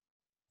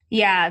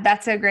 Yeah,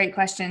 that's a great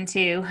question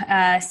too.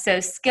 So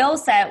skill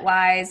set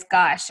wise,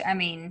 gosh, I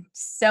mean,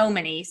 so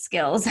many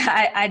skills.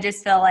 I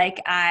just feel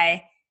like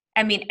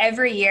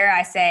every year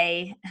I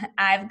say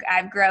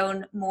I've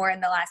grown more in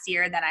the last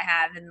year than I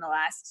have in the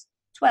last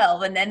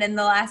 12, and then in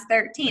the last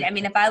 13. I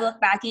mean, if I look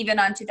back even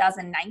on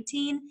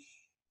 2019,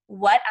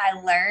 what I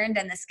learned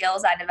and the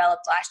skills I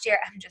developed last year,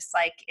 I'm just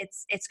like,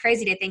 it's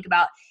crazy to think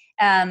about.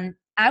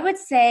 I would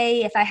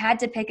say if I had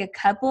to pick a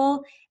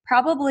couple,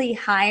 probably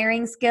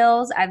hiring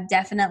skills, I've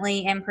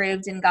definitely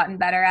improved and gotten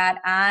better at.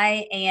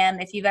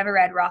 If you've ever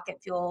read Rocket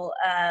Fuel,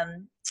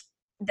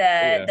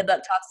 the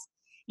book talks,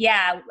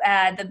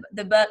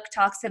 the book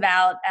talks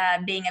about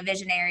being a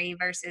visionary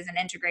versus an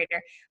integrator.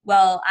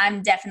 Well,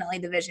 I'm definitely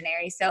the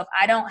visionary. So if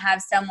I don't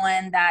have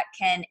someone that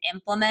can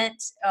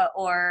implement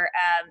or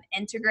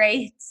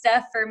integrate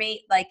stuff for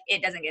me, like,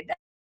 it doesn't get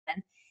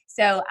done.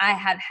 So I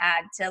have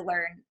had to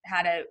learn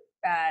how to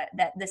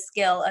the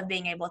skill of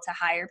being able to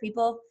hire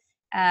people.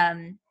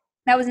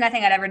 That was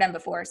nothing I'd ever done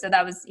before. So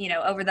that was,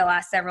 over the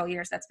last several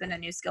years, that's been a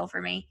new skill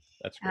for me.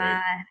 That's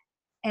great.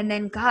 And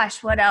then,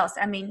 gosh, what else?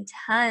 I mean,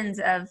 tons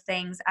of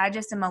things. I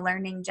just am a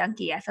learning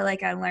junkie. I feel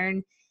like I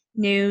learn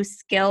new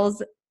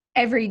skills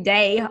every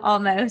day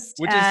almost.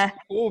 Which is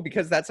cool,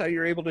 because that's how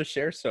you're able to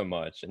share so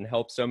much and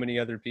help so many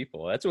other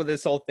people. That's what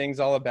this whole thing's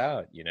all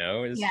about,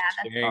 is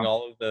sharing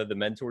all of the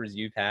mentors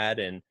you've had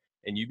and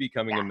you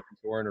becoming a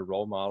mentor and a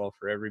role model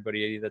for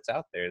everybody that's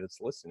out there that's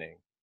listening.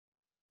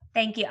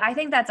 Thank you. I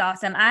think that's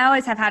awesome. I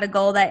always have had a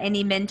goal that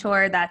any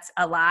mentor that's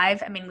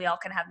alive, I mean, we all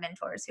can have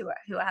mentors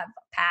who have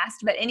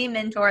passed, but any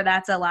mentor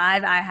that's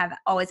alive, I have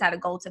always had a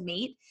goal to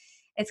meet.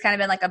 It's kind of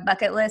been like a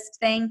bucket list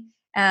thing.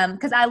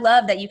 Because I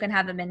love that you can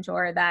have a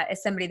mentor that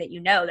is somebody that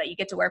that you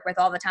get to work with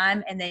all the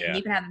time. And then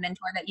you can have a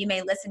mentor that you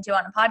may listen to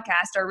on a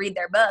podcast or read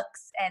their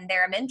books, and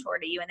they're a mentor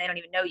to you and they don't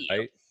even know you.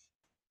 Right.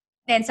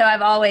 And so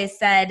I've always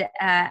said,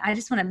 I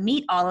just want to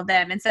meet all of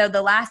them. And so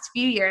the last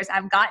few years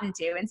I've gotten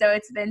to, and so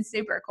it's been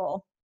super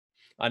cool.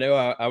 I know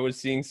I was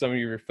seeing some of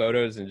your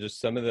photos and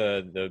just some of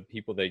the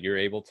people that you're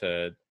able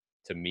to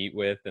meet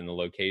with and the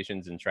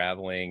locations and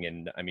traveling.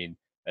 And I mean,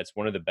 that's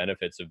one of the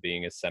benefits of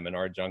being a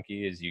seminar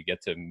junkie is you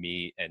get to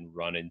meet and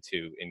run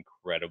into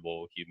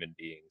incredible human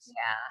beings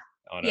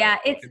on Yeah.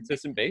 a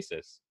consistent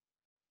basis.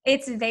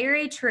 It's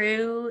very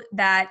true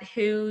that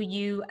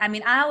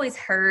I always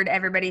heard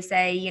everybody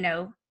say,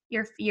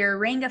 you're a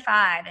ring of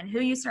five, and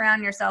who you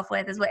surround yourself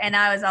with is what, and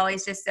I was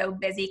always just so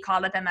busy,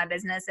 caught up in my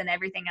business and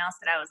everything else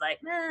that I was like,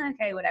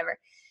 okay, whatever.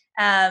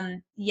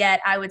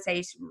 Yet I would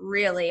say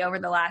really over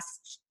the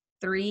last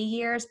 3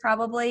 years,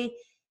 probably,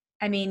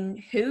 I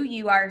mean, who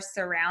you are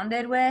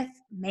surrounded with,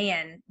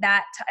 man,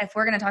 if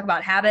we're going to talk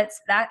about habits,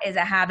 that is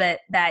a habit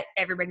that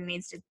everybody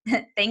needs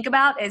to think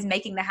about, is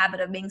making the habit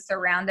of being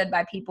surrounded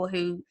by people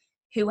who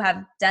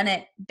have done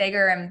it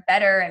bigger and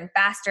better and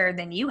faster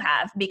than you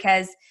have,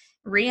 because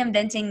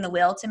reinventing the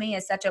wheel to me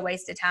is such a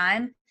waste of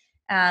time.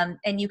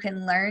 And you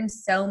can learn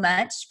so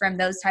much from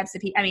those types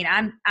of people. I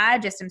mean, I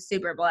just am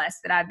super blessed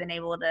that I've been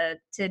able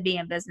to be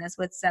in business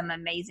with some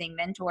amazing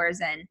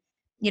mentors. And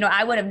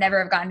I would have never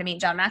have gotten to meet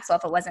John Maxwell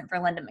if it wasn't for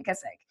Linda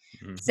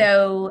McKissick. Mm-hmm.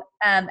 So,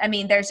 I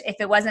mean, if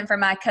it wasn't for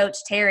my coach,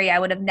 Terry, I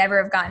would have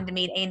never have gotten to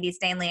meet Andy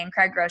Stanley and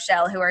Craig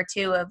Rochelle, who are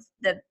two of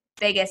the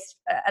biggest,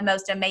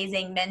 most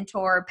amazing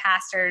mentor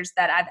pastors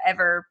that I've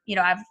ever,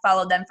 I've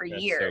followed them for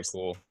years. That's so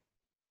cool.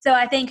 So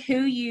I think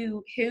who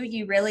you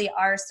really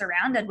are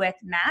surrounded with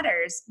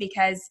matters,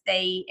 because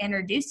they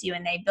introduce you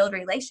and they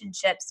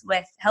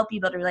help you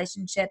build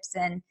relationships.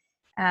 And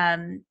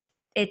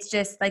it's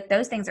just like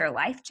those things are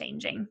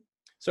life-changing.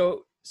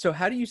 So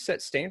how do you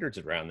set standards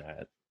around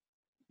that?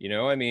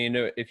 I mean,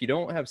 if you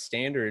don't have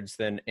standards,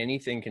 then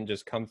anything can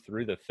just come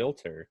through the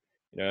filter.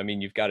 I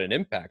mean, you've got an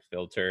impact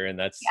filter, and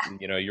that's,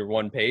 your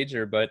one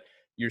pager, but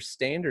your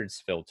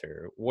standards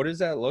filter, what does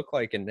that look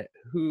like? And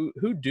who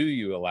do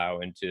you allow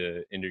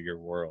into your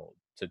world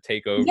to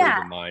take over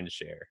the mind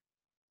share?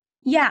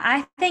 Yeah,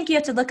 I think you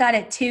have to look at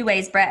it two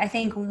ways, Brett. I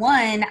think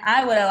one,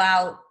 I would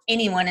allow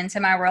anyone into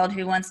my world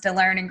who wants to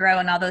learn and grow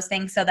and all those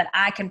things, so that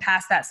I can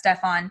pass that stuff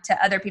on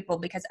to other people,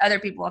 because other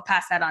people will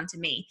pass that on to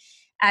me.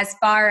 As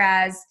far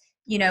as,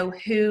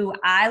 who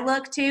I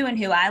look to and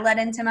who I let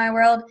into my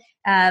world,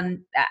 I've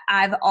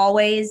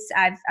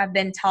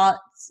been taught,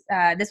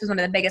 this was one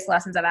of the biggest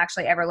lessons I've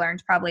actually ever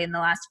learned probably in the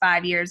last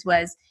 5 years,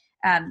 was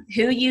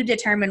who you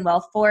determine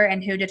wealth for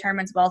and who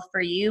determines wealth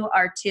for you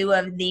are two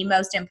of the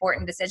most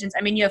important decisions.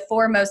 I mean, you have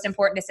four most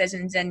important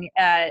decisions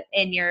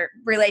in your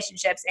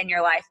relationships in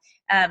your life.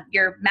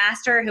 Your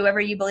master,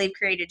 whoever you believe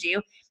created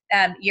you,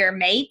 your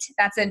mate,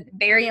 that's a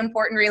very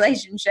important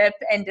relationship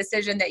and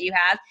decision that you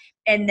have.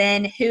 And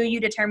then who you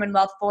determine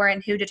wealth for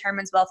and who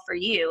determines wealth for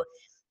you.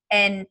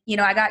 And,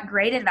 I got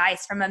great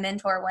advice from a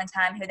mentor one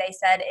time who they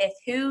said, if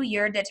who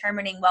you're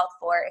determining wealth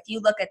for, if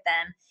you look at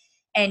them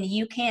and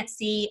you can't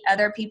see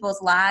other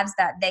people's lives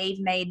that they've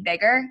made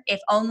bigger, if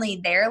only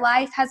their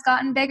life has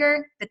gotten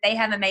bigger, but they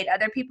haven't made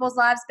other people's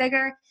lives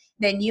bigger,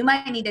 then you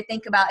might need to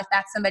think about if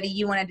that's somebody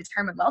you want to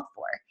determine wealth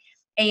for.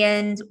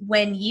 And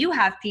when you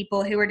have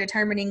people who are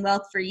determining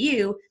wealth for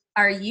you,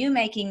 are you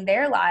making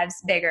their lives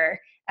bigger?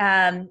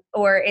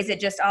 Or is it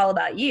just all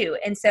about you?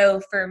 And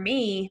so for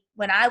me,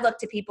 when I look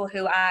to people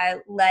who I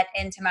let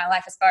into my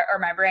life or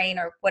my brain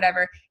or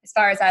whatever, as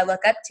far as I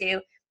look up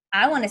to,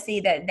 I want to see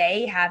that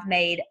they have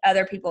made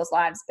other people's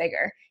lives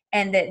bigger,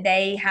 and that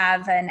they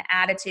have an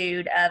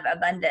attitude of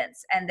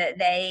abundance, and that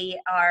they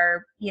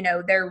are,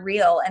 they're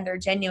real and they're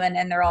genuine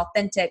and they're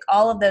authentic.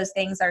 All of those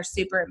things are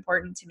super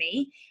important to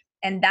me.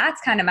 And that's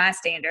kind of my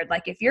standard.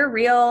 Like, if you're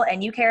real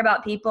and you care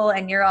about people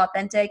and you're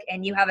authentic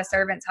and you have a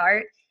servant's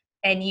heart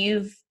and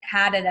you've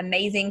had an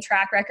amazing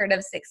track record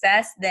of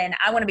success, then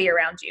I want to be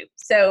around you.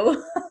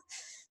 So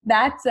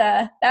that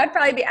would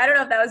probably be, I don't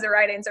know if that was the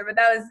right answer, but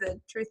that was the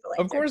truthful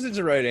answer. Of course it's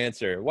the right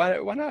answer. Why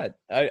not?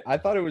 I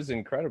thought it was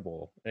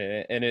incredible.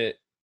 And it,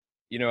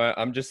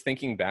 I'm just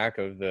thinking back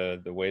of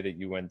the way that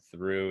you went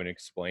through and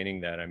explaining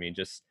that. I mean,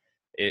 just,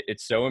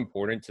 it's so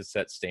important to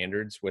set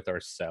standards with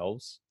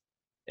ourselves.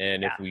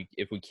 And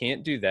if we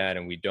can't do that,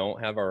 and we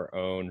don't have our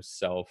own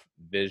self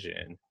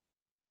vision,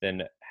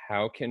 then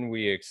how can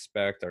we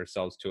expect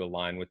ourselves to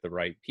align with the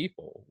right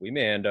people? We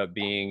may end up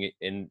being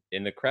in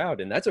the crowd,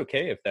 and that's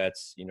okay if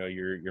that's,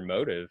 your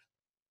motive.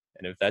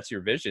 And if that's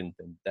your vision,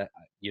 then that,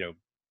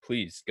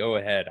 please go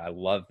ahead. I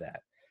love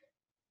that.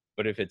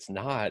 But if it's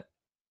not,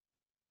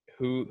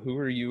 who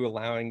are you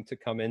allowing to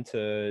come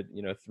into,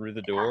 through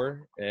the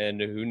door, and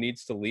who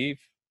needs to leave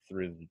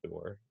through the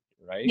door?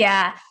 Right.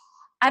 Yeah.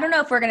 I don't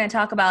know if we're going to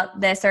talk about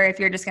this or if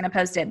you're just going to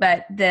post it,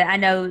 but I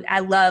know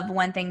I love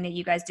one thing that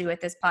you guys do with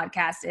this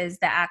podcast is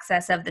the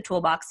access of the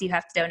toolbox you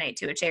have to donate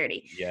to a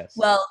charity. Yes.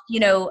 Well,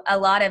 a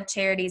lot of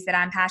charities that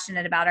I'm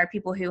passionate about are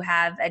people who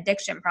have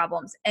addiction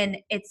problems. And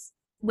it's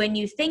when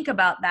you think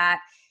about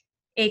that,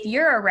 if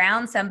you're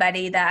around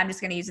somebody that, I'm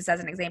just going to use this as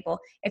an example,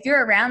 if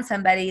you're around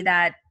somebody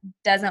that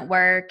doesn't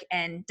work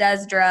and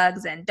does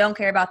drugs and don't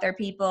care about their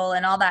people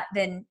and all that,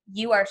 then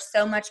you are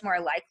so much more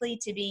likely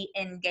to be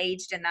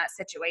engaged in that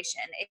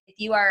situation. If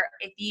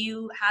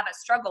you have a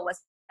struggle with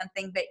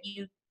something, that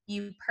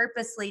you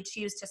purposely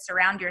choose to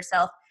surround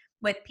yourself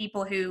with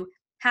people who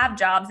have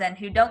jobs and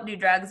who don't do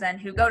drugs and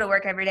who go to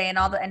work every day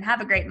and have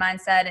a great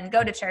mindset and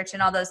go to church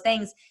and all those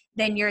things,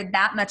 then you're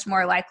that much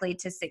more likely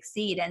to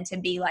succeed and to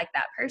be like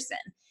that person.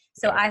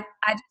 So I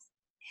just,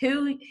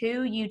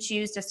 who you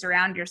choose to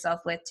surround yourself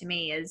with, to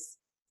me,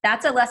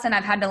 that's a lesson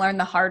I've had to learn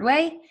the hard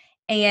way.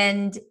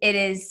 And it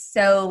is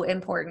so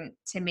important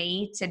to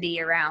me to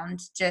be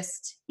around,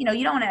 just, you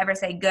don't want to ever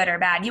say good or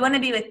bad. You want to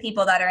be with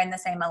people that are in the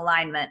same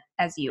alignment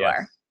as you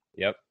are.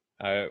 Yep.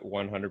 I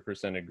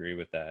 100% agree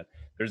with that.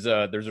 There's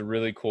a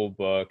really cool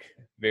book,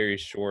 very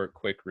short,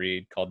 quick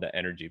read, called The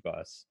Energy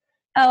Bus.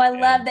 Oh, I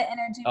love The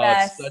Energy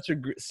Bus.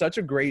 It's such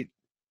a great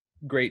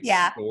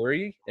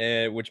story,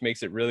 which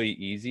makes it really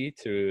easy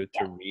to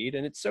read,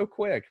 and it's so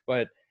quick,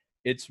 but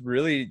it's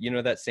really,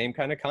 that same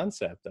kind of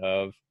concept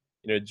of,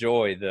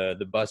 Joy,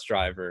 the bus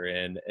driver,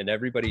 and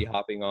everybody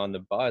hopping on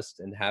the bus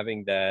and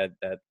having that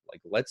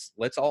like,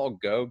 let's all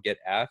go get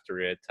after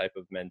it type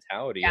of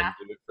mentality and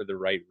do it for the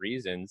right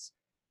reasons.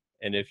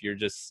 And if you're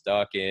just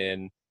stuck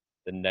in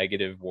the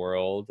negative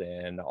world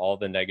and all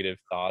the negative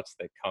thoughts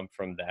that come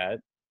from that,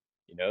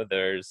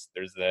 there's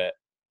the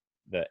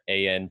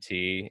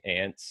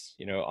ants,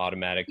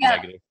 automatic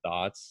negative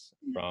thoughts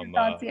from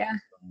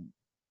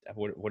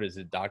what is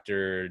it,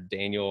 Dr.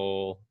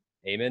 Daniel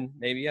Amen,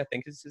 maybe, I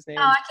think is his name.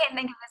 Oh, I can't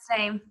think of his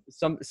name.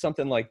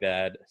 Something like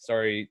that.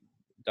 Sorry,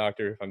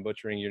 doctor, if I'm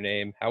butchering your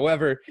name.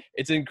 However,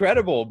 it's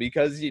incredible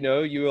because,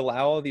 you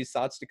allow all these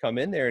thoughts to come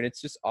in there and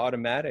it's just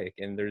automatic,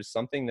 and there's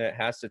something that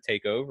has to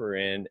take over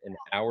in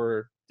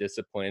our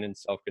discipline and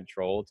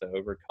self-control to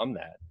overcome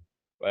that.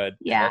 But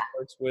it all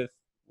starts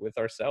with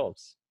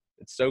ourselves.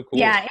 It's so cool.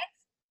 Yeah,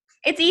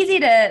 it's easy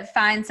to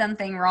find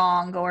something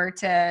wrong or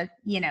to,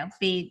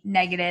 be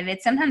negative.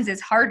 Sometimes it's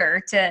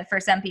harder for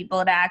some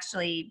people to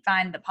actually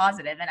find the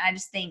positive. And I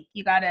just think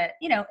you gotta,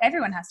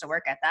 everyone has to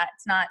work at that.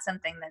 It's not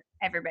something that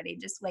everybody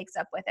just wakes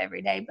up with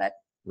every day, but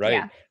right.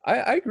 Yeah.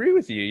 I agree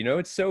with you.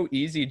 It's so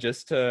easy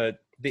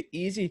the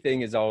easy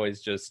thing is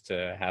always just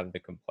to have the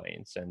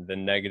complaints and the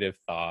negative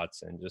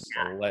thoughts and just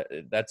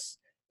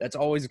that's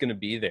always going to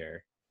be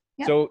there.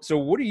 Yep. So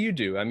what do you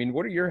do? I mean,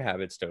 what are your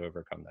habits to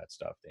overcome that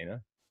stuff,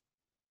 Dana?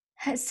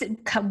 So,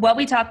 what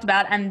we talked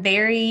about, I'm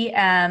very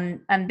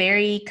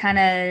kind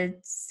of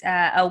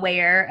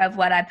aware of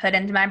what I put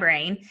into my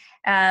brain.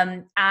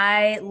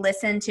 I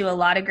listen to a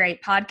lot of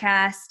great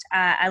podcasts.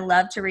 I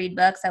love to read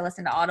books. I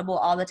listen to Audible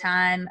all the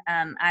time.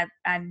 I'm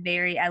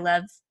very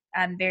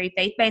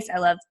faith-based. I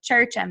love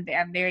church. I'm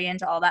very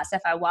into all that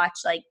stuff. I watch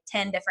like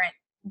 10 different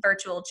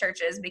virtual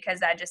churches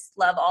because I just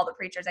love all the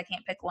preachers. I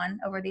can't pick one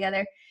over the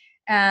other.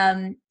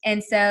 And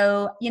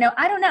so,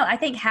 I don't know. I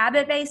think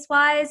habit-based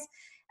wise,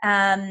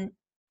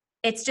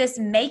 it's just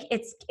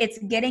it's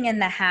getting in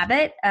the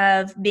habit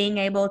of being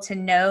able to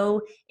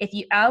know.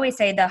 I always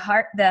say the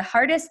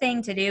hardest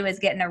thing to do is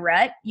get in a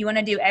rut. You want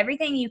to do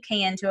everything you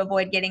can to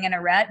avoid getting in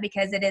a rut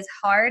because it is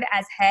hard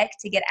as heck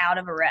to get out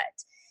of a rut.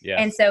 Yes.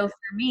 And so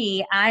for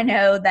me, I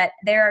know that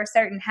there are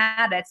certain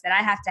habits that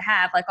I have to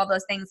have, like all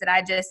those things that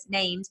I just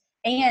named.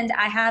 And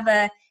I have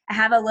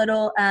a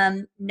little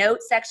note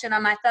section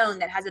on my phone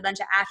that has a bunch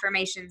of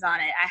affirmations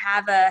on it. I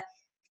have a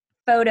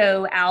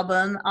photo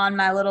album on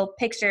my little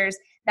pictures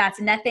that's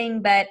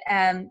nothing but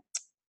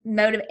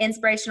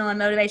inspirational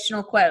and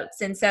motivational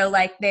quotes. And so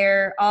like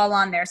they're all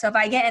on there. So if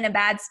I get in a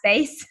bad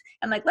space,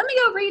 I'm like, let me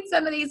go read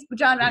some of these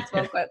John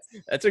Maxwell quotes.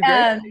 That's a great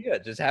idea.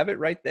 Just have it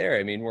right there.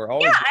 I mean, we're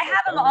always. Yeah, I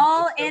have them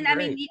all. And I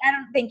mean, I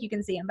don't think you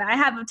can see them, but I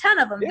have a ton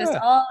of them just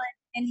all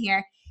in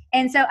here.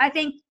 And so I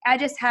think I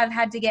just have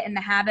had to get in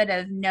the habit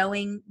of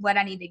knowing what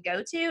I need to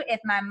go to if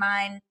my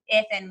mind,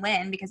 if and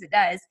when, because it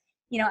does,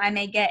 I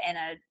may get in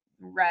a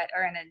rut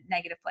or in a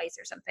negative place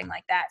or something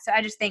like that. So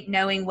I just think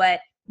knowing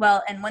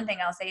and one thing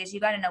I'll say is you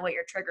got to know what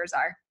your triggers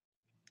are,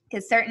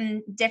 because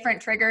certain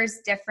different triggers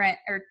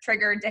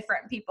trigger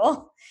different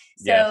people.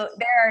 So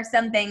there are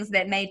some things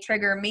that may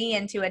trigger me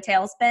into a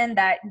tailspin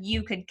that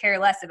you could care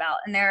less about.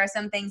 And there are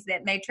some things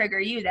that may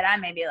trigger you that I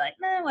may be like,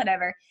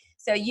 whatever.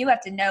 So you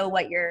have to know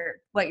what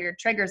your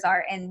triggers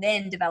are and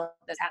then develop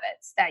those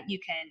habits that you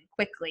can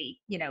quickly,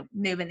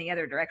 move in the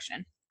other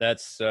direction.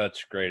 That's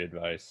such great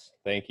advice.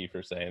 Thank you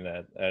for saying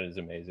that. That is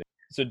amazing.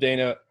 So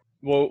Dana,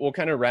 we'll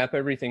kind of wrap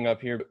everything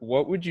up here.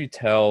 What would you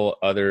tell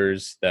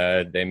others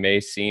that they may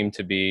seem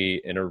to be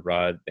in a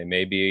rut? They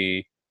may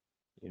be,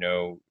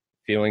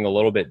 feeling a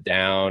little bit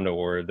down,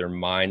 or their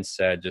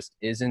mindset just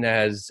isn't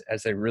as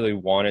they really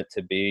want it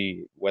to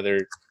be, whether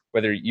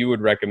you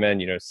would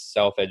recommend,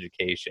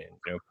 self-education,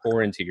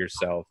 pour into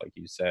yourself, like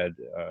you said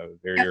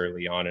very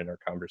early on in our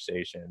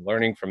conversation,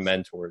 learning from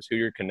mentors, who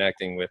you're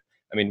connecting with.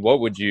 I mean, what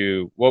would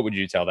you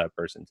tell that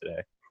person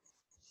today?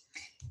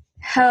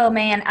 Oh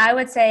man, I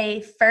would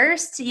say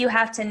first you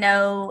have to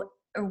know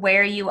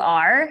where you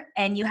are,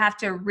 and you have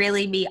to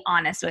really be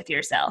honest with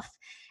yourself.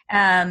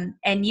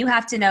 And you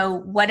have to know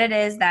what it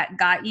is that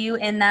got you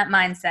in that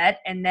mindset,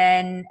 and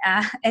then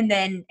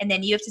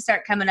you have to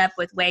start coming up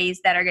with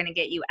ways that are going to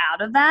get you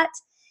out of that.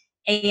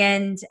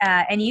 And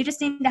you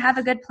just need to have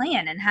a good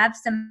plan and have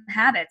some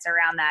habits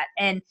around that.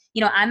 And,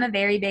 I'm a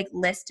very big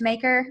list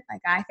maker.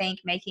 Like, I think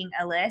making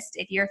a list,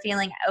 if you're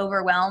feeling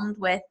overwhelmed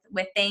with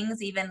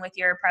things, even with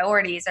your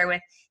priorities or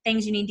with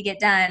things you need to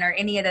get done or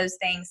any of those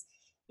things,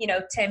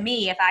 to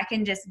me, if I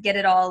can just get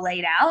it all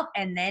laid out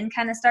and then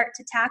kind of start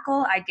to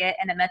tackle, I get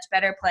in a much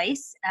better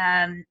place.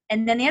 And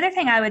then the other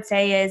thing I would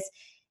say is,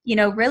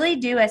 really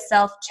do a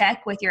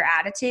self-check with your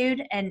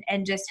attitude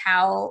and just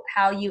how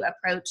you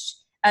approach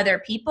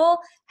other people,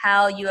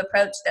 how you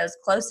approach those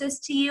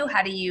closest to you,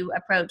 how do you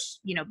approach,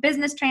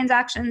 business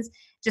transactions,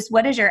 just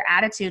what does your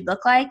attitude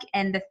look like?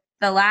 And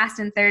the last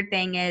and third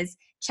thing is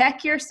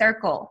check your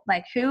circle.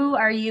 Like, who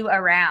are you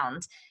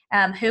around?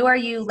 Who are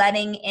you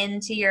letting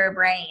into your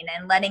brain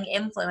and letting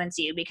influence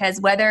you? Because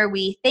whether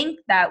we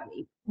think that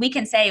we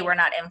can say we're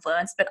not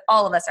influenced, but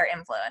all of us are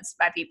influenced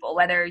by people,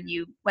 whether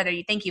you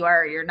think you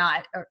are or you're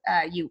not, or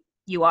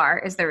you are,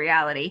 is the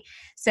reality.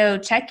 So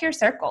check your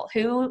circle.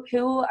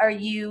 Who are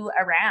you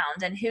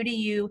around, and who do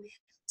you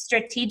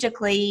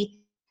strategically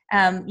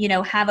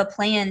have a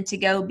plan to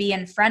go be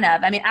in front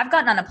of? I mean, I've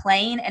gotten on a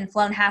plane and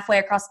flown halfway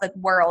across the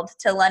world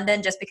to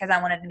London just because I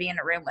wanted to be in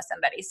a room with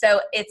somebody. So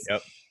it's,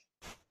 Yep.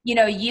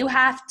 You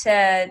have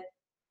to,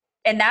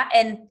 and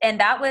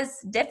that was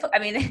difficult. I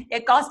mean,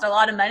 it cost a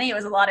lot of money. It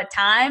was a lot of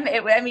time.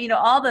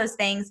 All those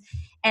things.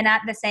 And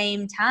at the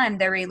same time,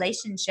 the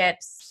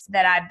relationships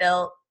that I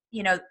built,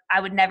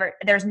 I would never,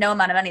 there's no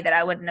amount of money that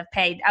I wouldn't have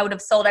paid. I would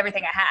have sold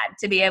everything I had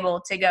to be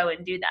able to go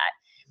and do that.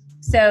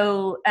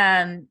 So,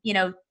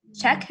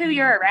 check who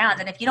you're around.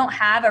 And if you don't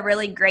have a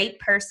really great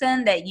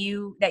person that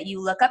you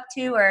look up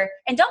to,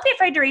 and don't be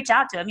afraid to reach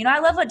out to them. I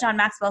love what John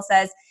Maxwell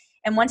says.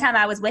 And one time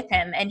I was with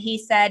him and he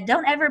said,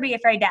 don't ever be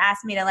afraid to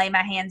ask me to lay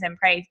my hands and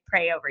pray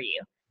over you.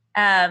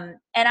 And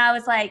I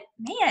was like,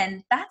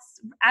 man,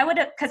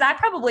 because I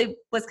probably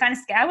was kind of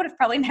scared. I would have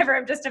probably never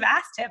have just have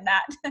asked him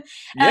that.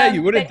 Yeah,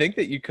 you wouldn't think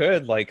that you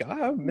could, like,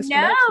 Mr.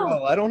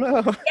 Maxwell, I don't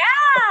know.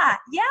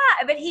 Yeah.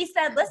 But he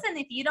said, listen,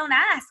 if you don't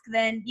ask,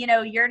 then,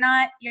 you're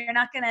not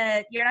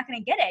gonna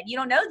get it. You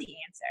don't know the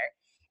answer.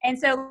 And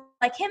so,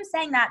 like, him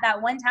saying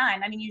that one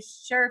time, I mean, you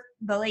sure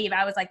believe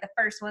I was like the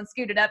first one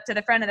scooted up to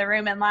the front of the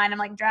room in line. I'm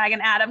like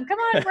dragging Adam, come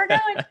on, we're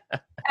going.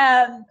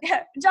 John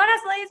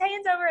has to lay his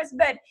hands over us.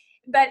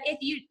 But if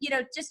you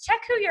just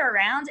check who you're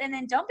around, and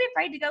then don't be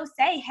afraid to go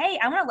say, hey,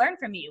 I want to learn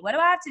from you. What do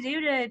I have to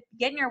do to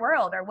get in your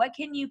world? Or what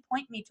can you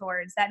point me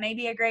towards that may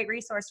be a great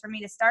resource for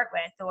me to start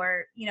with?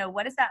 Or,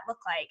 what does that look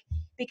like?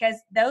 Because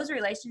those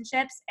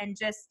relationships and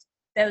just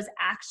those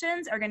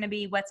actions are going to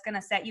be what's going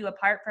to set you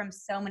apart from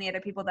so many other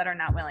people that are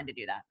not willing to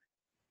do that.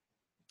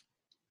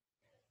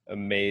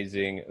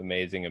 Amazing.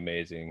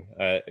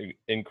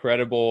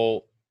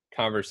 Incredible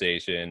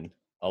conversation.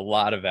 A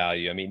lot of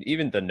value. I mean,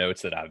 even the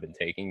notes that I've been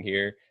taking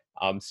here,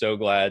 I'm so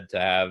glad to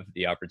have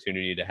the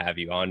opportunity to have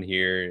you on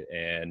here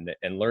and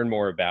learn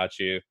more about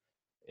you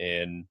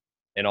and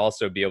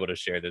also be able to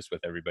share this with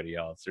everybody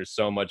else. There's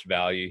so much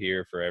value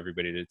here for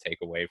everybody to take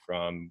away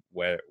from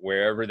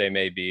wherever they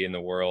may be in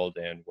the world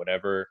and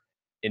whatever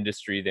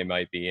industry they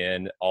might be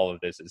in. All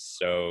of this is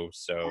so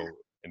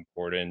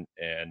important,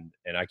 and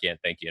I can't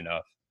thank you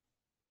enough.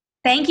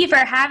 Thank you for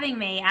having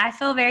me. I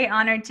feel very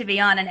honored to be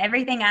on, and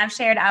everything I've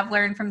shared, I've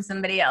learned from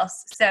somebody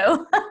else.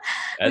 So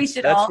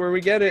that's where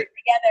we get it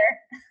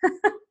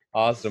together.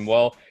 Awesome.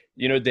 Well,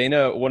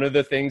 Dana, one of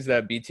the things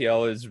that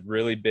BTL is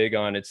really big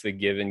on, it's the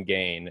give and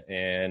gain.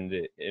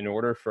 And in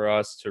order for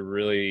us to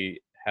really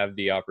have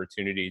the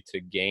opportunity to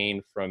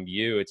gain from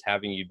you, it's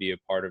having you be a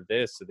part of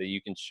this so that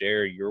you can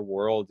share your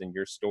world and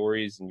your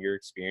stories and your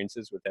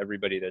experiences with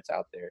everybody that's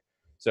out there.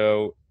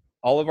 So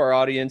all of our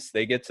audience,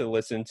 they get to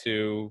listen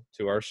to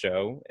our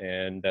show,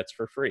 and that's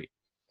for free.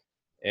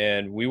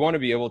 And we want to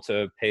be able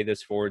to pay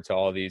this forward to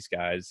all these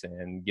guys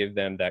and give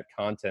them that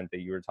content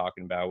that you were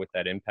talking about with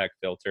that impact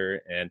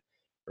filter. And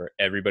for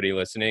everybody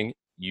listening,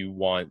 you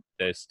want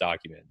this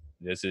document.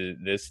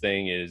 This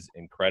thing is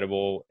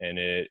incredible, and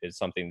it is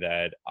something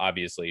that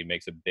obviously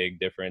makes a big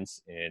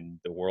difference in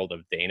the world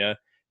of Dana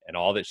and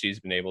all that she's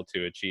been able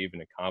to achieve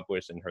and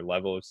accomplish and her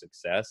level of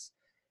success.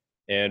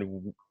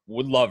 And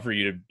would love for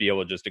you to be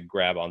able just to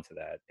grab onto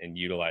that and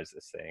utilize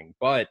this thing.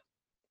 But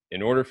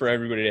in order for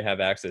everybody to have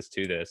access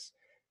to this,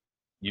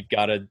 you've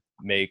got to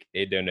make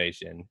a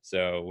donation.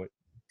 So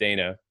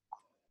Dana,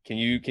 can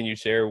you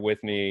share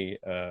with me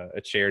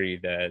a charity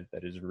that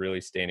is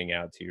really standing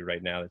out to you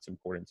right now that's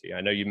important to you?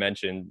 I know you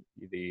mentioned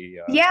the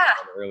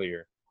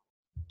earlier.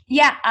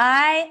 Yeah,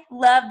 I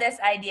love this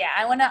idea.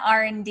 I want to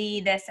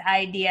R&D this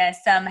idea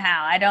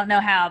somehow. I don't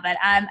know how, but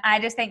I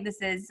just think this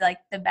is like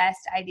the best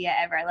idea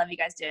ever. I love you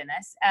guys doing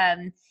this.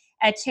 And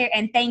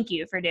thank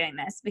you for doing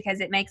this, because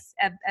it makes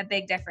a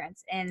big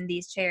difference in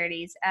these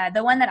charities.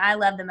 The one that I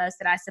love the most,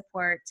 that I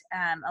support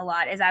a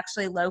lot, is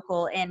actually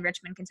local in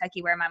Richmond,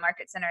 Kentucky, where my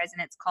market center is,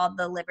 and it's called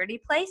the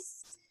Liberty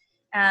Place.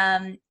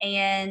 They're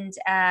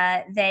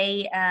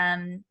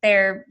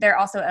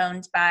also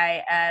owned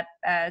by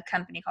a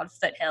company called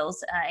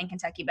Foothills in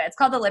Kentucky, but it's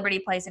called the Liberty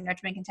Place in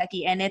Richmond,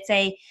 Kentucky, and it's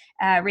a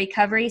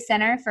recovery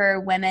center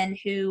for women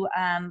who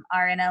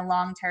are in a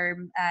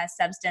long-term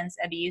substance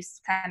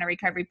abuse kind of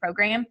recovery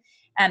program.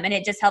 And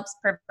it just helps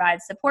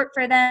provide support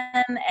for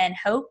them and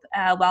hope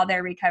while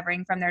they're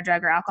recovering from their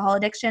drug or alcohol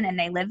addiction, and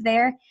they live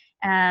there.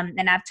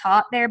 And I've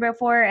taught there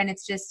before, and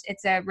it's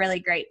a really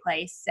great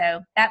place.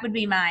 So that would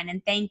be mine.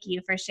 And thank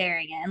you for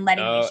sharing it and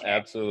letting me share.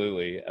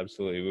 Absolutely.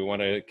 Absolutely. We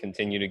want to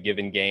continue to give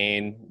and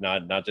gain,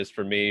 not just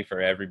for me,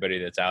 for everybody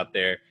that's out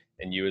there,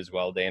 and you as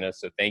well, Dana.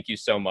 So thank you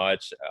so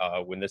much.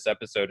 When this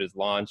episode is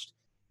launched,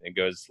 it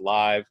goes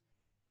live,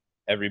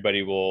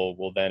 everybody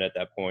will then at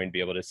that point be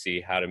able to see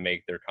how to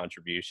make their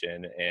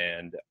contribution,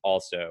 and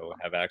also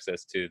have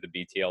access to the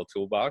BTL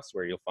toolbox,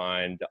 where you'll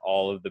find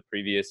all of the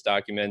previous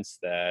documents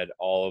that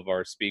all of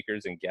our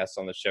speakers and guests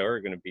on the show are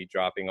going to be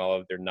dropping all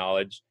of their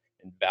knowledge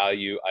and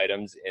value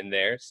items in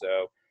there.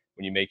 So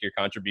when you make your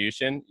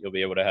contribution, you'll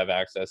be able to have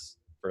access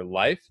for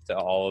life to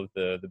all of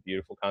the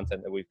beautiful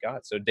content that we've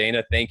got. So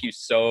Dana, thank you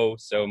so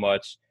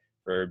much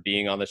for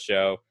being on the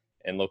show,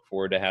 and look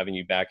forward to having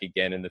you back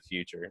again in the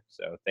future.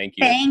 So thank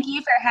you. Thank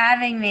you for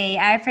having me.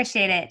 I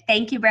appreciate it.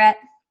 Thank you, Brett.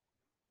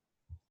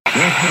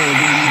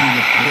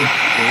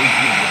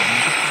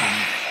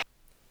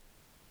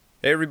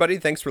 Hey everybody,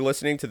 thanks for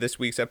listening to this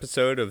week's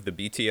episode of the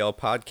BTL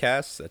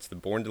podcast. That's the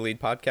Born to Lead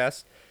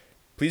podcast.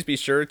 Please be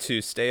sure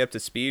to stay up to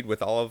speed with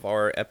all of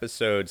our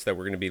episodes that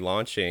we're going to be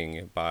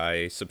launching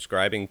by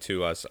subscribing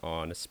to us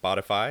on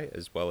Spotify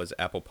as well as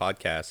Apple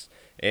Podcasts.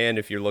 And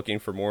if you're looking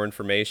for more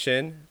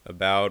information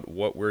about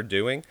what we're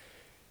doing,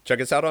 check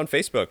us out on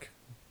Facebook,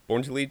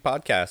 Born to Lead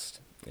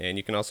Podcast. And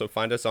you can also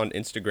find us on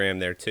Instagram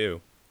there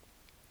too.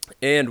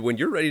 And when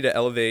you're ready to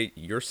elevate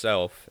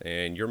yourself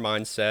and your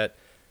mindset,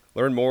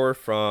 learn more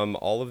from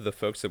all of the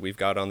folks that we've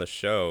got on the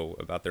show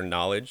about their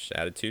knowledge,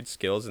 attitude,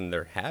 skills, and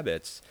their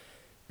habits,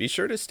 be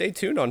sure to stay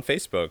tuned on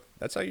Facebook.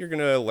 That's how you're going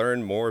to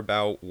learn more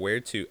about where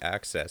to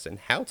access and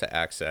how to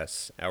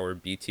access our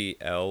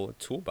BTL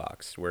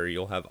toolbox, where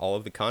you'll have all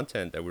of the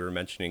content that we were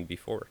mentioning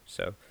before.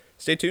 So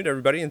stay tuned,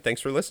 everybody, and thanks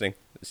for listening.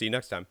 See you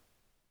next time.